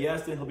 then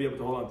yes, then he'll be able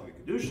to hold on to the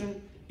kedushin.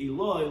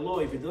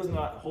 If he does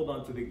not hold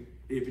on to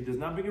if he does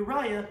not bring a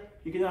raya,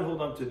 he cannot hold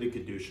on to the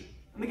kedushin.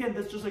 And again,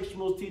 that's just like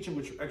Shmuel's teaching,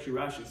 which actually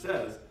Rashi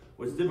says.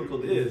 What's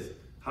difficult is,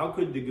 how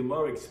could the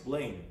Gemara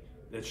explain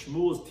that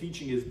Shmuel's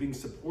teaching is being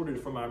supported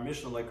from our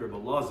Mishnah like Rabbi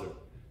Lazar,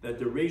 that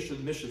the Reish of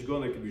the Mishnah is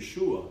going like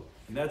Yeshua,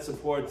 and that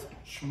supports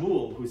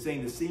Shmuel, who's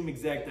saying the same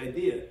exact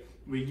idea,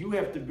 where you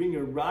have to bring a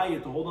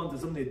raya to hold on to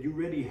something that you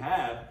already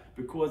have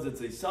because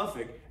it's a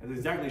suffix, and that's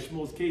exactly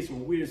Shmuel's case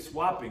when we're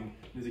swapping.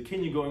 There's a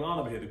kinyan going on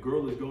over here. The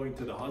girl is going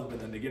to the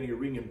husband and they're getting a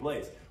ring in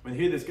place. When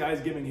here this guy's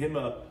giving him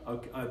a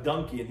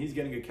donkey and he's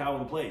getting a cow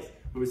in place.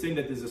 But we're saying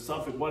that there's a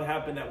suffix. What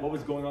happened? What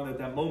was going on at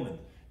that moment?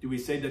 Do we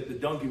say that the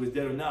donkey was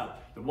dead or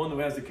not? The one who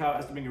has the cow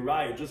has to bring a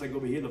raya, just like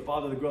over here, the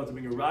father of the girl has to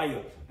bring a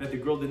raya that the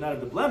girl did not have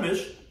the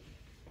blemish.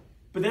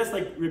 But that's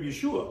like Rabbi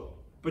Yeshua.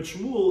 But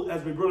Shmuel,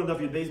 as we brought on Daf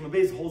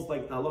Yomi, holds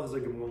like the halacha is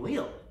like a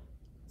Gamaliel.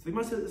 So the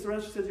Gemara says,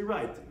 Rashi says you're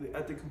right.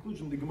 At the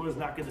conclusion, the Gemara is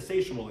not going to say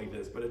Shmuel like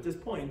this, but at this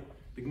point,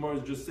 the Gemara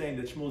is just saying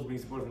that Shmuel is being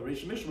supported from the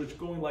Reish Mishnah, which is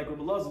going like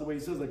Rabbi Lazar, the way he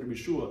says like Rabbi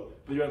Yeshua.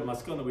 But you're at the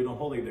Maskana, we don't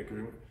hold like that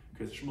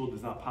because Shmuel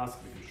does not pass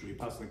like Yeshua, he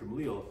passes like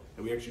Gamaliel,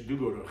 and we actually do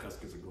go to a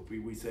Cheskes group.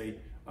 We say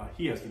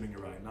he has to bring a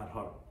raya, not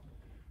her.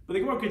 But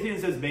the Gemara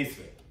continues and says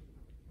Meisveh.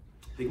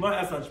 The Gemara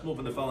asks on Shmuel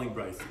from the following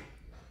brayso.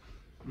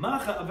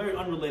 Macha, a very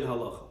unrelated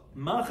halacha.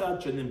 Macha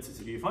chanimtzis.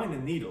 If you find a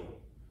needle,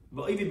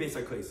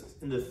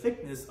 in the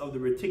thickness of the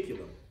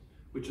reticulum,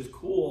 which is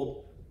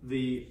called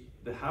the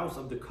house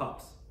of the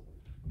cups,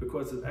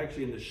 because it's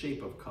actually in the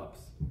shape of cups,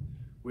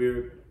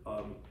 where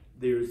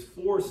there's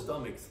 4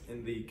 stomachs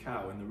in the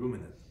cow, in the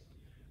ruminant.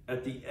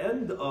 At the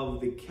end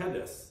of the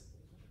kedes,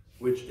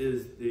 which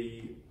is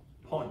the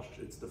paunch,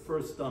 it's the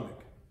first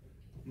stomach,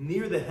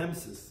 near the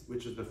hemsis,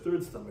 which is the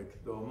 3rd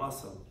stomach, the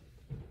omasam.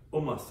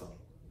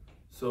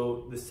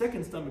 So the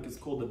 2nd stomach is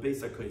called the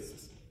beis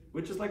hakaisis,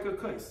 which is like a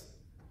kais.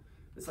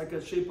 It's like a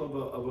shape of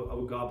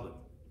a goblet.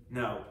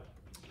 Now,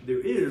 there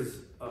is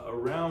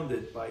around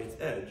it by its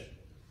edge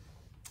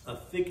a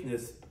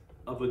thickness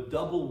of a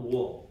double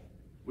wall,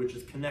 which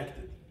is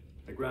connected.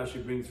 Like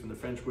Rashi brings from the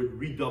French word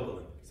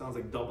redoubling. It sounds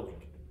like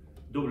doubling.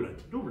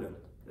 Doubling.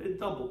 They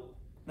double.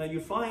 Now you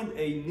find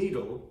a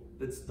needle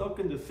that's stuck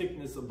in the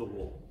thickness of the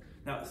wall.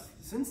 Now,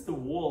 since the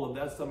wall of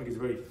that stomach is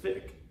very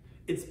thick,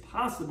 it's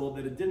possible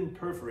that it didn't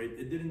perforate,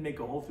 it didn't make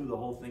a hole through the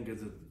whole thing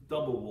because it's a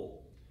double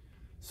wall.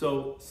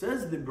 So,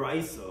 says the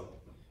brayso,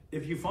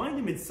 if you find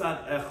a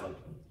mitzad echad,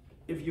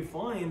 if you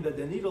find that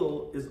the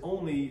needle is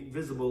only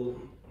visible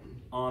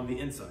on the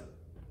inside,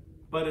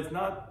 but it's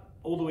not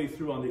all the way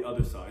through on the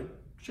other side,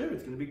 sure,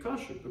 it's going to be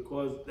kosher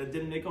because that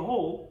didn't make a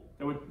hole,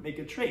 that would make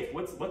a treif.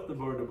 What's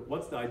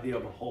the idea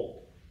of a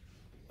hole?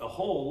 A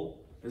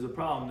hole is a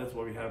problem, that's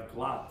why we have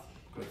glat,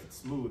 because it's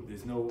smooth,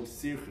 there's no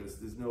sirchus,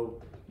 there's no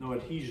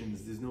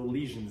adhesions, there's no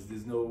lesions,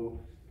 there's no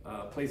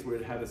place where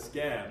it had a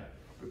scab,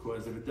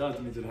 because if it does,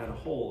 it means it had a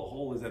hole. A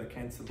hole is that it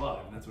can't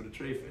survive, and that's what a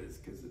treif is,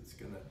 because it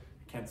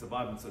can't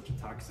survive in such a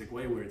toxic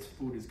way where its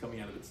food is coming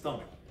out of its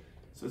stomach.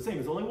 So it's saying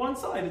it's only one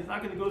side. It's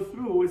not going to go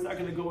through. It's not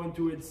going to go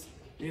into its,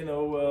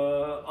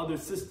 other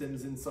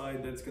systems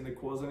inside that's going to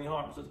cause any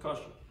harm. So it's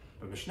kosher.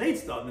 But if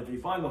you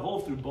find the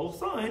hole through both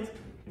sides,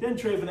 then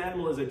treif an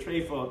animal is a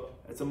treifa.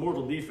 It's a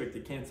mortal defect.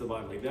 It can't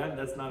survive like that.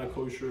 That's not a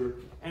kosher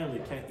animal.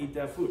 You can't eat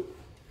that food.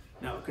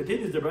 Now,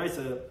 continues the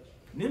brisa.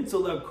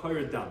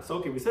 So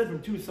okay, we said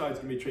from two sides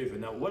can be treifa.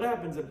 Now, what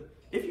happens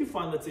if you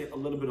find, let's say, a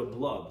little bit of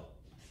blood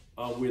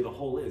where the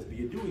hole is? But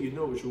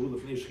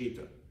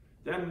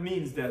that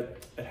means that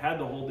it had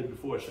the hole there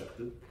before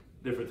shechted.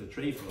 Therefore, it's a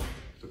treifa,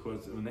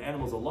 because when the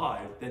animal's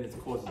alive, then it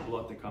causes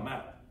blood to come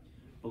out.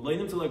 But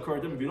if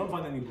you don't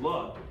find any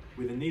blood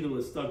where the needle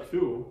is stuck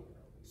through,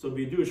 so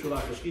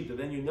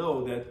then you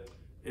know that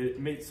it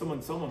made someone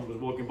was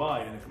walking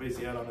by and if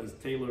he had on his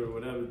tailor or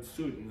whatever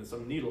suit and there's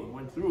some needle and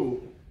went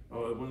through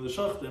one of the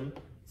shachtim,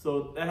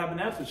 so that happened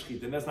after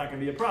shechita, and that's not going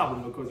to be a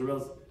problem because or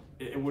else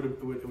it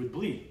would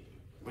bleed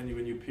when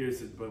you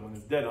pierce it. But when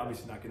it's dead,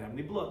 obviously not going to have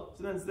any blood.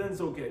 So then it's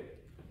okay.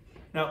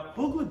 Now,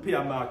 huglet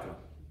pi'amaka.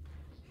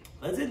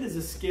 Let's say there's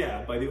a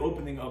scab by the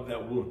opening of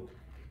that wound.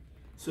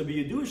 So then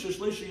you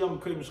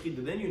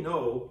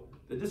know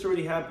that this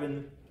already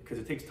happened because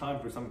it takes time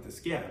for something to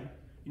scab.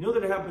 You know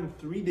that it happened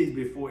 3 days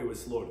before it was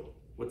slaughtered.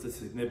 What's the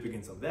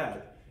significance of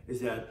that?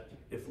 Is that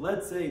if,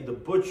 let's say, the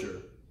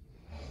butcher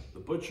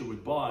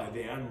would buy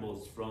the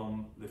animals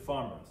from the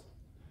farmers.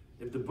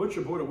 If the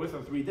butcher bought it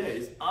within 3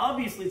 days,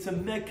 obviously it's a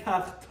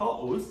mekach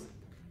ta'us,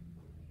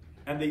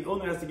 and the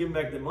owner has to give him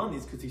back the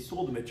monies because he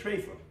sold them at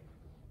treifa.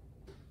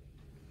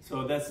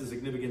 So that's the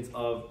significance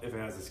of if it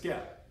has a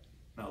scab.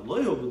 Now,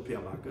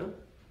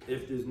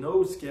 if there's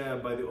no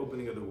scab by the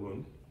opening of the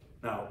wound,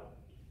 now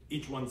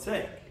each one's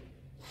saying,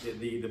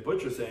 the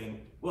butcher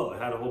saying, well, it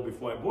had a hole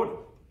before I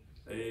bought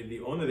it. The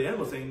owner of the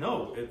animal saying,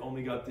 no, it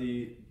only got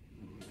the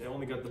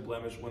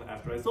blemish when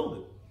after I sold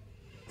it.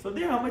 So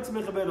there, how much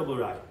mechaber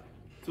right?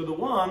 So the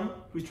one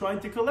who's trying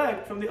to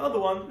collect from the other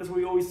one, that's what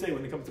we always say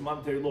when it comes to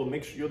monetary law,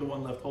 make sure you're the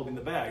one left holding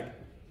the bag,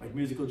 like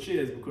musical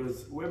chairs,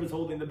 because whoever's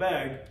holding the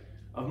bag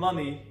of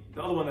money,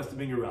 the other one has to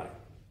bring a right.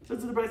 So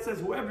that's what the Bible says,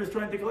 whoever is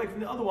trying to collect from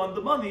the other one,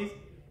 the monies,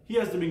 he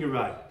has to bring a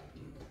right.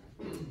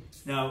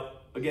 Now,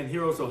 again,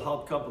 here also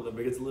half couple, it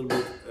gets a little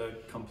bit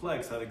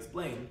complex how to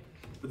explain,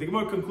 but the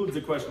Gemara concludes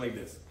the question like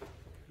this.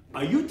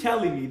 Are you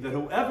telling me that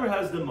whoever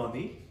has the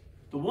money,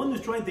 the one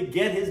who's trying to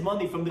get his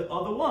money from the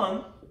other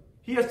one,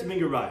 he has to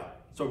bring a right?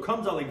 So it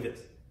comes out like this.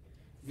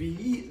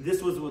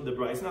 This was with the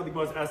Bryce. Now the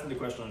Gemara is asking the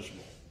question on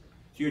Shmuel.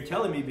 So you're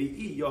telling me,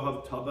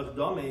 Yohav Tabach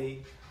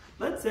Dame.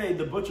 Let's say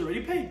the butcher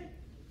already paid.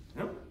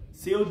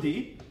 COD.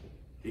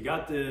 He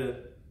got the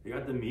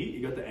meat.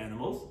 He got the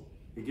animals.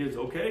 He gives,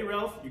 okay,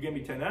 Ralph, you gave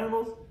me 10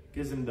 animals.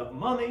 Gives him the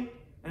money,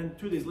 and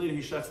 2 days later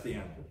he shuts the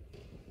animal.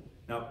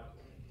 Now,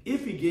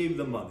 if he gave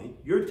the money,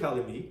 you're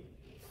telling me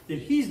that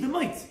he's the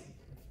mitzi.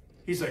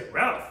 He's like,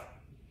 Ralph,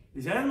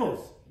 these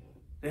animals,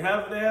 they're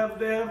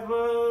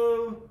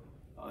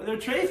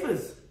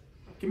treifas.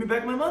 Give me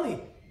back my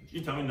money. You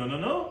tell me,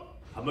 no.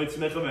 We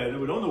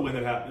don't know when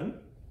it happened.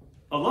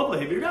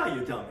 Allah, you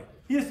tell me.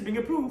 He has to bring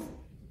a proof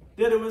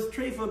that it was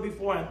treifa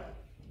beforehand.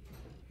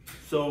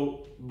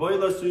 So,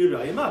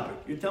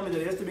 you tell me that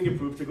he has to bring a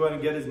proof to go ahead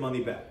and get his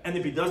money back. And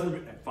if he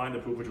doesn't find a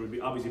proof, which would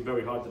be obviously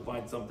very hard to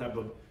find some type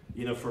of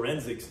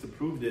forensics to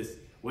prove this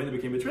when it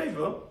became a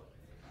treifa,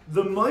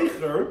 the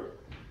meicher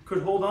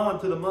could hold on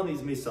to the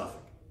money's misafik.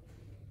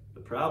 The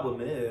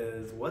problem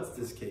is, what's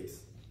this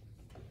case?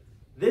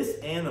 This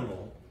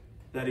animal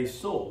that he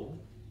sold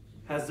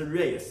has a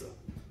reyesa.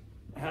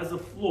 It has a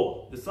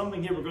flaw. There's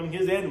something here regarding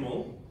his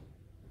animal,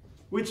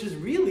 which is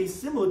really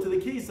similar to the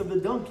case of the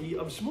donkey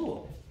of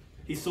Shmuel.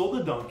 He sold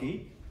the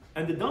donkey,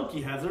 and the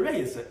donkey has a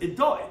reyesa. It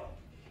died.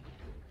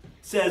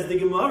 Says the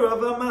Gemara of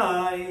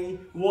Amai,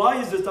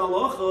 why is this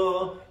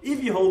halacha?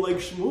 If you hold like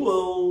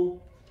Shmuel,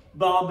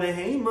 Baal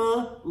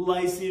Behema,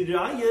 Laisi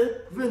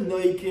Raya,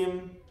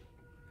 V'noikim,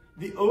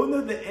 the owner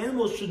of the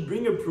animal should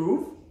bring a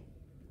proof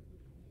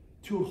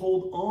to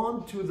hold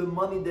on to the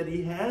money that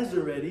he has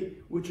already,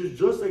 which is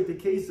just like the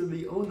case of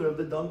the owner of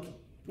the donkey.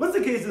 What's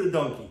the case of the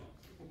donkey?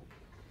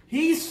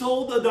 He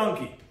sold a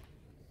donkey.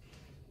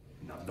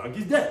 Now the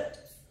donkey's dead.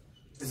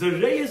 There's a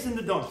reyes in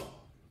the donkey.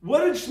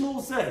 What did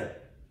Shmuel say?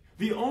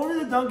 The owner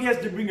of the donkey has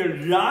to bring a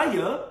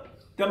raya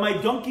that my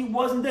donkey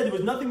wasn't dead. There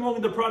was nothing wrong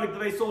with the product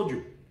that I sold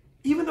you.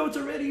 Even though it's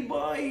already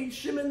by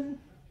Shimon,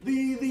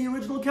 the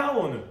original cow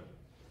owner.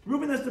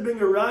 Reuben has to bring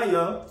a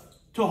raya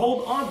to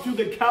hold on to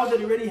the cow that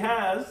he already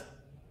has.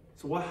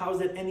 So how is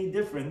that any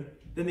different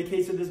than the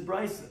case of this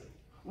Bryson?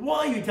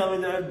 Why are you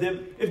telling me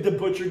that if the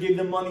butcher gave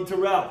the money to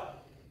Ralph,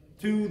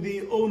 to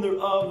the owner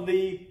of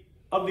the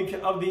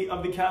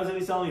cows that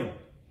he's selling him,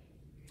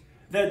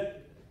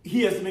 that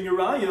he has to bring a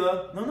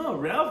raya? No,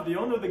 Ralph, the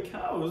owner of the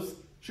cows,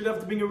 should have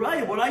to bring a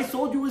raya. What I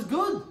sold you was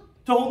good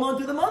to hold on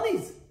to the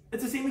monies.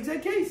 It's the same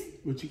exact case.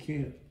 Which you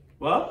can't.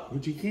 What?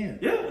 Which you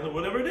can't. Yeah,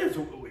 whatever it is,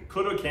 we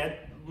could or can't.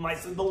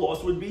 The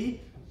loss would be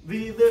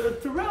to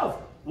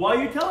Ralph. Why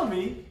are you telling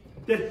me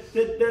that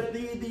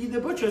the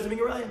butcher has to bring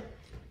a raya?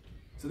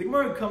 So the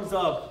Gemara comes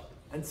up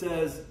and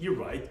says, you're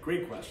right,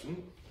 great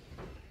question,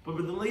 but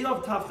with the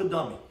layoff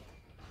tafchadami,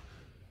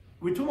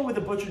 we're talking about where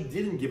the butcher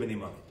didn't give any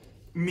money.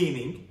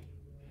 Meaning,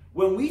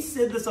 when we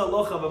said this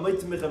halacha of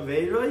amayt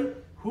mechaveiroi,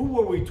 who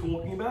were we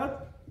talking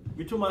about?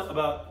 We're talking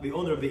about the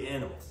owner of the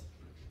animals,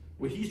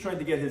 where he's trying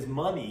to get his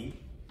money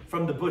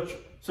from the butcher.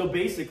 So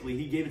basically,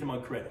 he gave it to him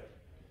on credit.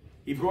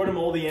 He brought him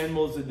all the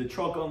animals in the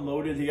truck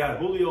unloaded. He had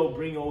Julio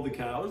bring all the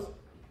cows.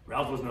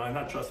 Ralph was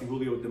not trusting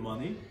Julio with the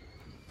money.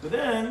 So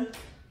then,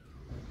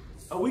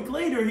 a week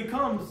later, he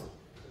comes.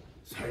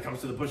 So he comes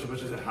to the butcher. The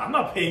butcher said, I'm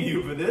not paying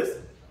you for this.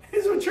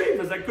 These were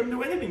treifas. I couldn't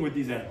do anything with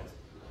these animals.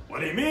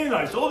 What do you mean?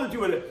 I sold it to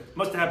you. It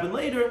must have happened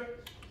later.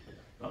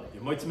 But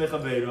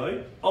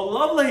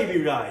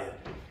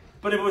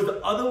if it was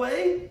the other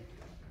way,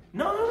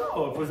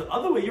 no. If it was the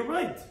other way, you're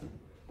right.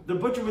 The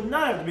butcher would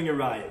not have to bring a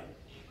raya.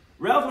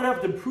 Ralph would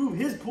have to prove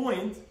his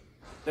point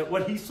that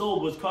what he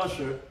sold was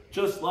kosher,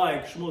 just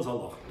like Shmuel's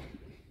halacha.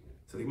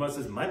 So the Gemara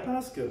says, "My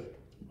paska,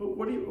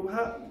 what are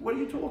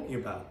you talking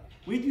about?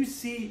 Where do you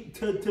see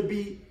to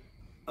be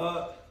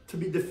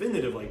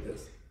definitive like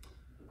this?"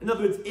 In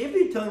other words, if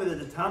you're telling me that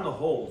the Tana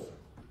holds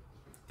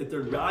that the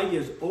raya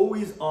is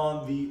always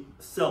on the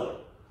seller,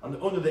 on the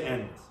owner of the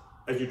animals,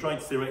 as you're trying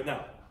to say right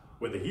now,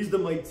 whether he's the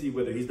mitzi,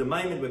 whether he's the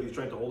maimed, whether he's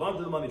trying to hold on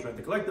to the money, trying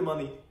to collect the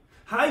money.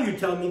 How are you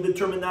telling me the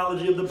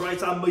terminology of the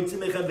brayso mitzi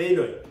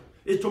mechaveiroi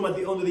is talking about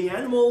the owner of the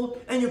animal,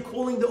 and you're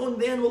calling the owner of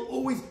the animal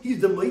always, he's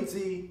the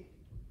mitzi?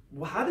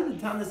 Well, how did the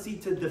Tana see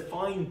to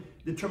define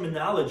the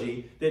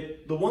terminology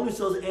that the one who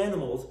sells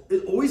animals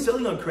is always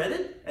selling on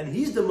credit, and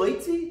he's the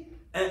mitzi,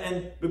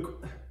 and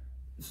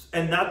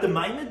not the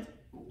maimed?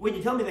 When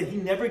you tell me that he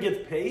never gets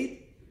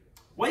paid,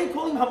 why are you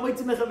calling him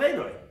mitzi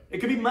mechaveiroi? It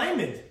could be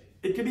maimed.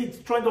 It could be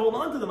trying to hold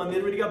on to the money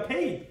that already got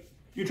paid.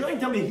 You're trying to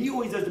tell me he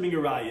always has to bring a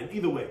raya,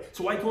 either way.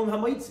 So why call him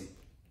hamaitzi?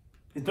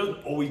 It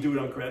doesn't always do it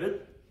on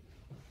credit.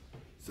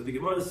 So the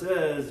Gemara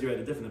says you had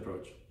a different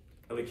approach.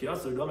 When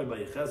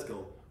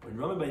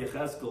Rabbi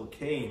Yecheskel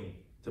came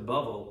to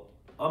Bavel,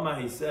 Amar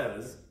he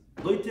says,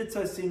 don't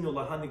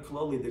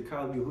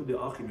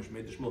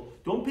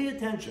pay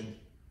attention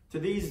to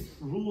these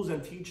rules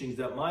and teachings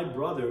that my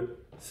brother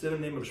said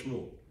in the name of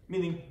Shmuel.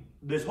 Meaning,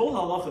 this whole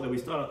halacha that we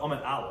started on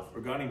Amad Aleph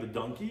regarding the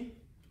donkey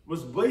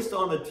was based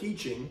on the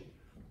teaching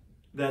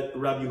that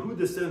Rabbi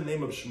Yehuda said in the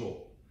name of Shmuel.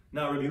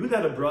 Now, Rabbi Yehuda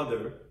had a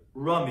brother,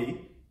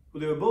 Rami, who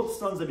they were both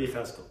sons of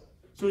Yecheskel.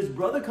 So his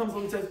brother comes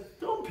along and says,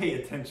 don't pay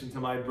attention to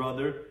my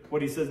brother,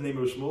 what he says in the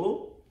name of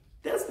Shmuel.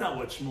 That's not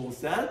what Shmuel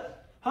said.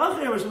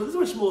 This is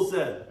what Shmuel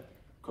said.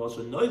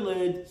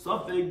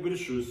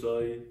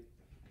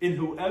 In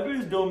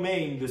whoever's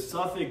domain the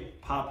suffix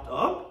popped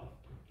up,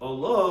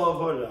 Allah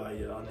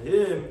haraya, on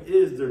him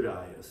is the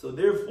raya. So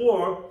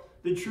therefore,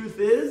 the truth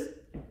is,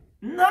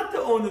 not the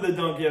owner of the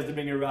donkey has to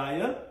bring a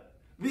raya.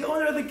 The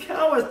owner of the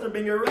cow has to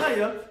bring a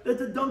raya that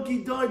the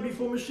donkey died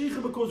before Mashiach,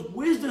 because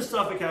where's the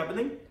suffix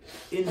happening?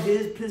 In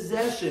his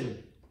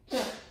possession.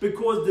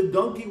 Because the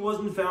donkey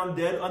wasn't found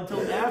dead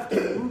until after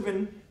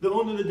Reuven, the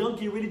owner of the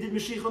donkey, already did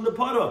Mashiach on the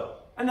para.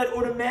 And that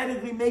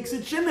automatically makes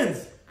it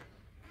Shimon's.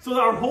 So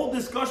our whole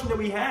discussion that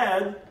we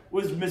had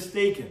was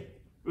mistaken.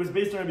 It was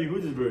based on Rabbi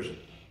Yehuda's version.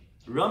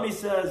 Rami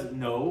says,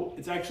 no,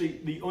 it's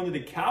actually the owner of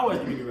the cow has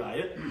to be the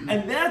raya.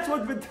 And that's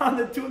what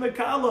Vitana Tuna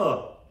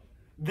Kala.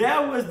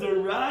 That was the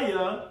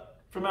raya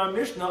from our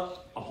Mishnah,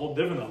 a whole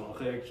different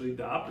halacha, actually,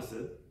 the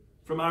opposite,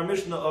 from our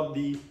Mishnah of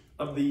the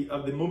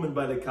movement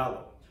by the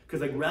Kala.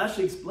 Because like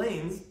Rashi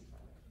explains,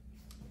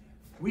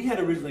 we had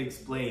originally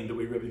explained the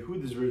way Rabbi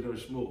Yehuda's version of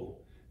Shmuel,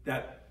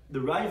 that the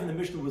raya from the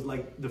Mishnah was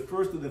like the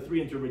first of the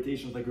three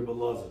interpretations like Rabbi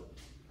Lazar.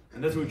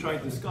 And that's what we're trying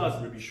to discuss,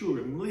 Rabbi Shur,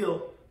 Rabbi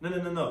Mlil.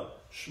 No.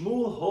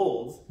 Shmuel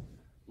holds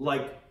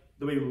like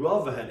the way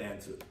Rava had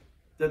answered,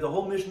 that the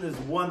whole Mishnah is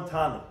one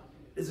Tana.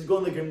 This is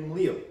going like a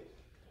Mlil.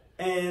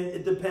 And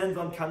it depends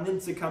on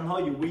Kanimtze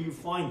Kanhayu, where you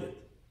find it.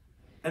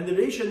 And the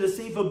Reisha and the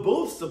Seifa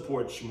both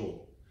support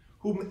Shmuel.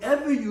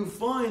 Whomever you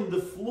find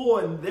the flaw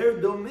in their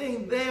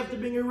domain, they have to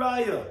bring a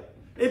raya.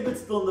 If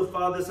it's still in the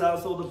father's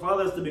household, the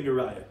father has to bring a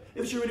raya.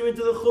 If she already went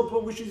to the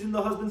chuppah, which is in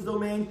the husband's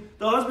domain,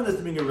 the husband has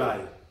to bring a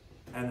raya.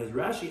 And as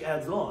Rashi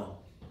adds on,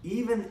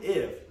 even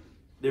if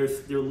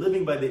they're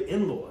living by the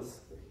in-laws,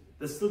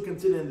 they're still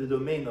considered in the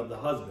domain of the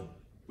husband,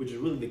 which is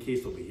really the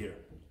case over here.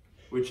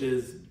 Which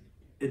is,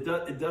 it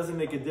doesn't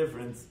make a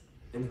difference.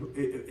 The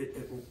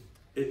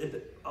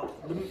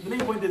main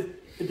point is,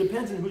 it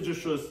depends on whose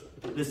rishus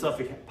the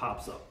suffix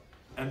pops up.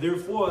 And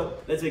therefore,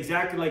 that's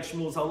exactly like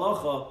Shmuel's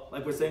halacha,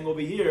 like we're saying over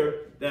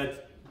here,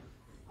 that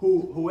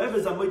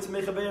whoever's a moitz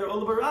mechaver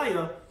or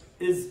baraya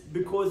is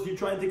because you're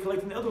trying to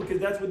collect from the other one,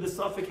 because that's where the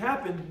suffix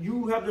happened.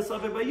 You have the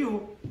suffix by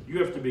you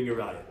have to bring a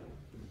raya.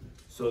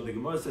 So the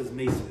Gemara says,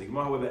 Mason. The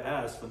Gemara, however,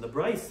 asks from the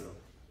brayso,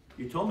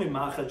 you told me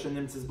Machat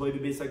Shanim says Boy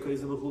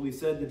He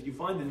said if you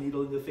find the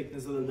needle in the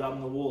thickness of the dam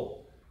in the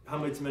wall, how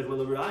much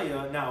mechvel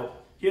raya? Now,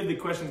 here the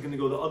question is going to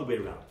go the other way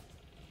around.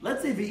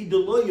 Let's say of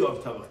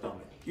Tavach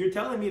Tamid. You're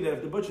telling me that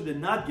if the butcher did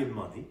not give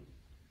money,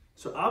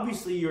 so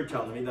obviously you're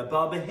telling me that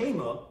Baal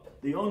Behema,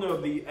 the owner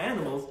of the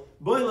animals,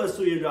 Boy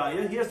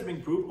Lasuyiraya, he has to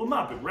bring proof.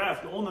 Umapik,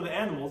 Raf, the owner of the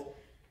animals,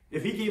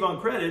 If he gave on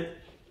credit,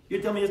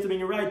 you tell me he has to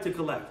bring a right to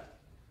collect.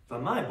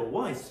 But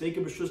why? The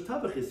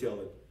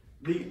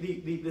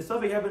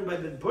suffix happened by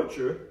the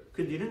butcher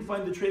because you didn't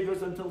find the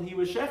travers until he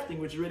was shechting,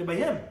 which is ready by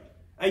him.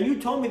 And you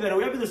told me that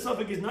whoever the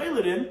suffix is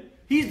nailed in,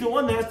 he's the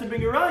one that has to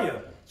bring a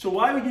raya. So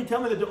why would you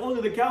tell me that the owner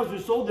of the cows who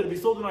sold it, if he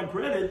sold it on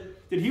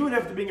credit, that he would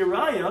have to bring a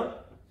raya,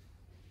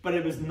 but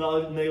it was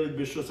not nailed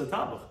b'shus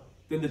hatabach?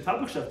 Then the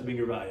tabach should have to bring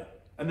a raya.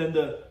 And then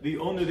the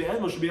owner of the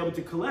animal should be able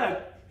to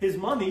collect his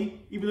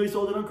money even though he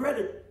sold it on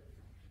credit.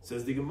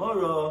 Says the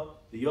Gemara,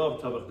 the Yav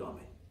tabach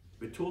dami.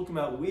 We're talking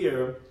about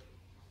where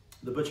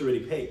the butcher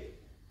already paid.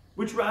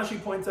 Which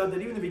Rashi points out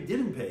that even if he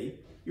didn't pay,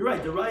 you're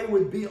right, the raya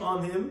would be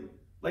on him,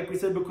 like we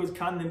said, because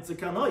kan nimtza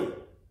kan hoya.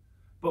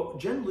 But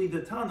generally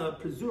the Tana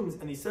presumes,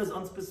 and he says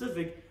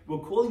unspecific, we're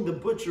calling the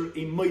butcher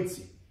a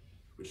moitzi,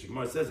 which the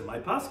Gemara says in my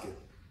pasuk.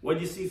 What do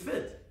you see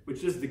fit?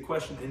 Which is the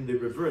question in the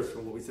reverse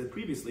from what we said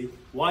previously.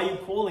 Why are you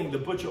calling the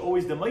butcher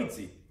always the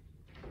moitzi?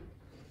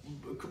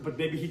 But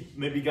maybe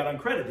he got on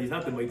credit. He's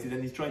not the moitzi,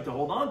 then he's trying to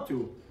hold on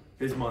to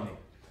his money.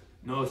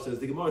 No, says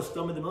the Gemara,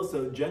 Stomach the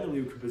Milsa,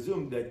 generally we could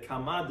presume that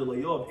Kamad de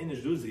Layov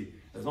Inish Zuzi,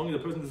 as long as the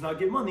person does not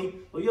give money,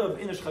 Layov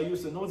Inish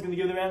Chayusa, no one's going to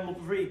give their animal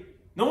for free.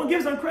 No one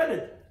gives on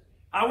credit.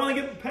 I want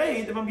to get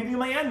paid if I'm giving you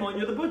my animal and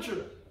you're the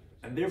butcher.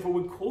 And therefore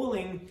we're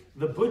calling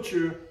the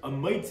butcher a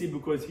moitzi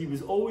because he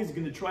was always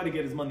going to try to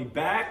get his money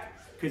back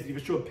because he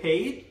was sure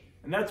paid.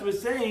 And that's what we're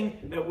saying,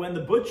 that when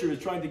the butcher is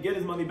trying to get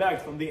his money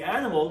back from the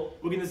animal,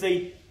 we're going to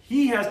say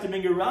he has to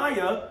bring a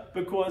raya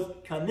because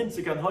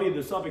kanimtza kan hoya,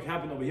 the suffix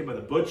happened over here by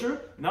the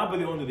butcher, not by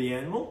the owner of the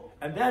animal.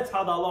 And that's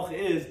how the halacha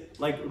is,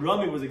 like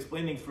Rami was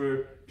explaining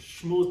for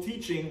Shmuel's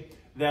teaching,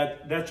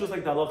 that's just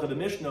like the halacha of the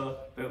Mishnah,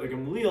 that like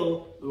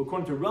Gamliel,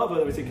 according to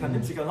Rava, we say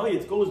kanimtza kan hoya,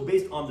 it goes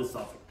based on the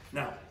suffix.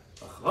 Now,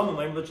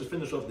 let's just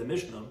finish off the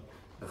Mishnah.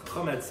 The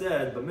Chacham had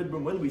said, but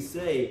when we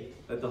say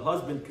that the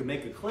husband can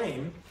make a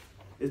claim,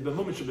 is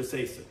b'mumin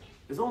shebeseiser.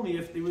 It's only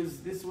if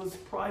this was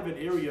private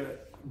area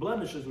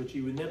blemishes, which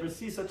he would never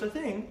see such a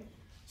thing.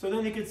 So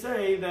then he could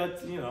say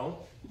that,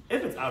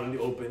 if it's out in the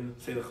open,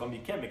 say the Chacham,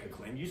 you can't make a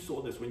claim. You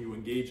saw this when you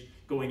engaged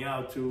going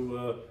out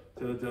to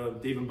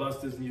Dave and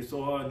Buster's, and you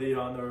saw on their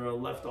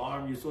left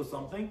arm, you saw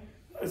something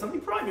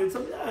private,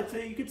 something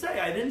that you could say,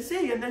 I didn't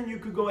see, and then you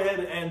could go ahead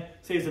and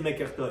say it's a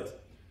mekach tois.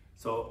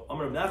 So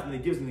Amar Rav Nachman, he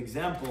gives an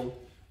example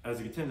as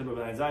a continuum of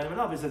an Zayin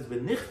and he says,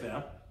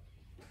 "V'nichva,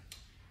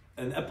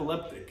 an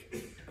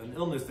epileptic, an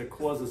illness that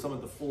causes someone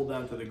to fall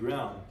down to the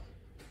ground,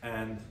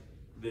 and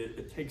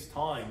it takes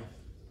time.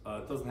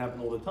 It doesn't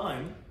happen all the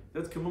time.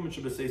 That's kamumin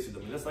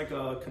shebeseisidum. That's like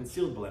a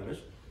concealed blemish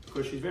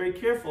because she's very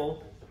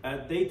careful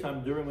at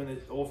daytime during when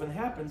it often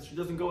happens. She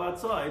doesn't go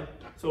outside,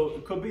 so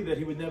it could be that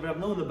he would never have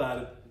known about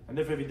it. And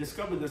therefore, if he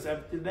discovered this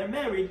after they're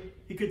married,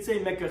 he could say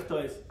mekach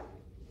tois."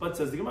 But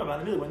says the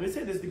Gemara, when we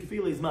say this, the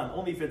kefila is man,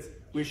 only if it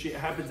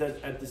happens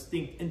at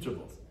distinct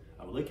intervals.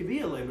 But if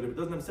it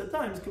doesn't have set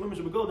times,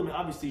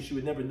 obviously she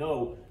would never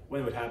know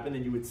when it would happen,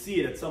 and you would see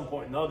it at some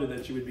point or another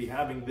that she would be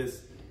having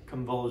this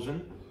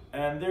convulsion,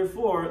 and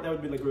therefore that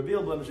would be like a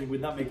reveal blemish, and would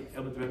not be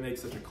able to make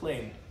such a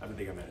claim after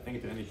they got married. Thank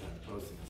you to any time.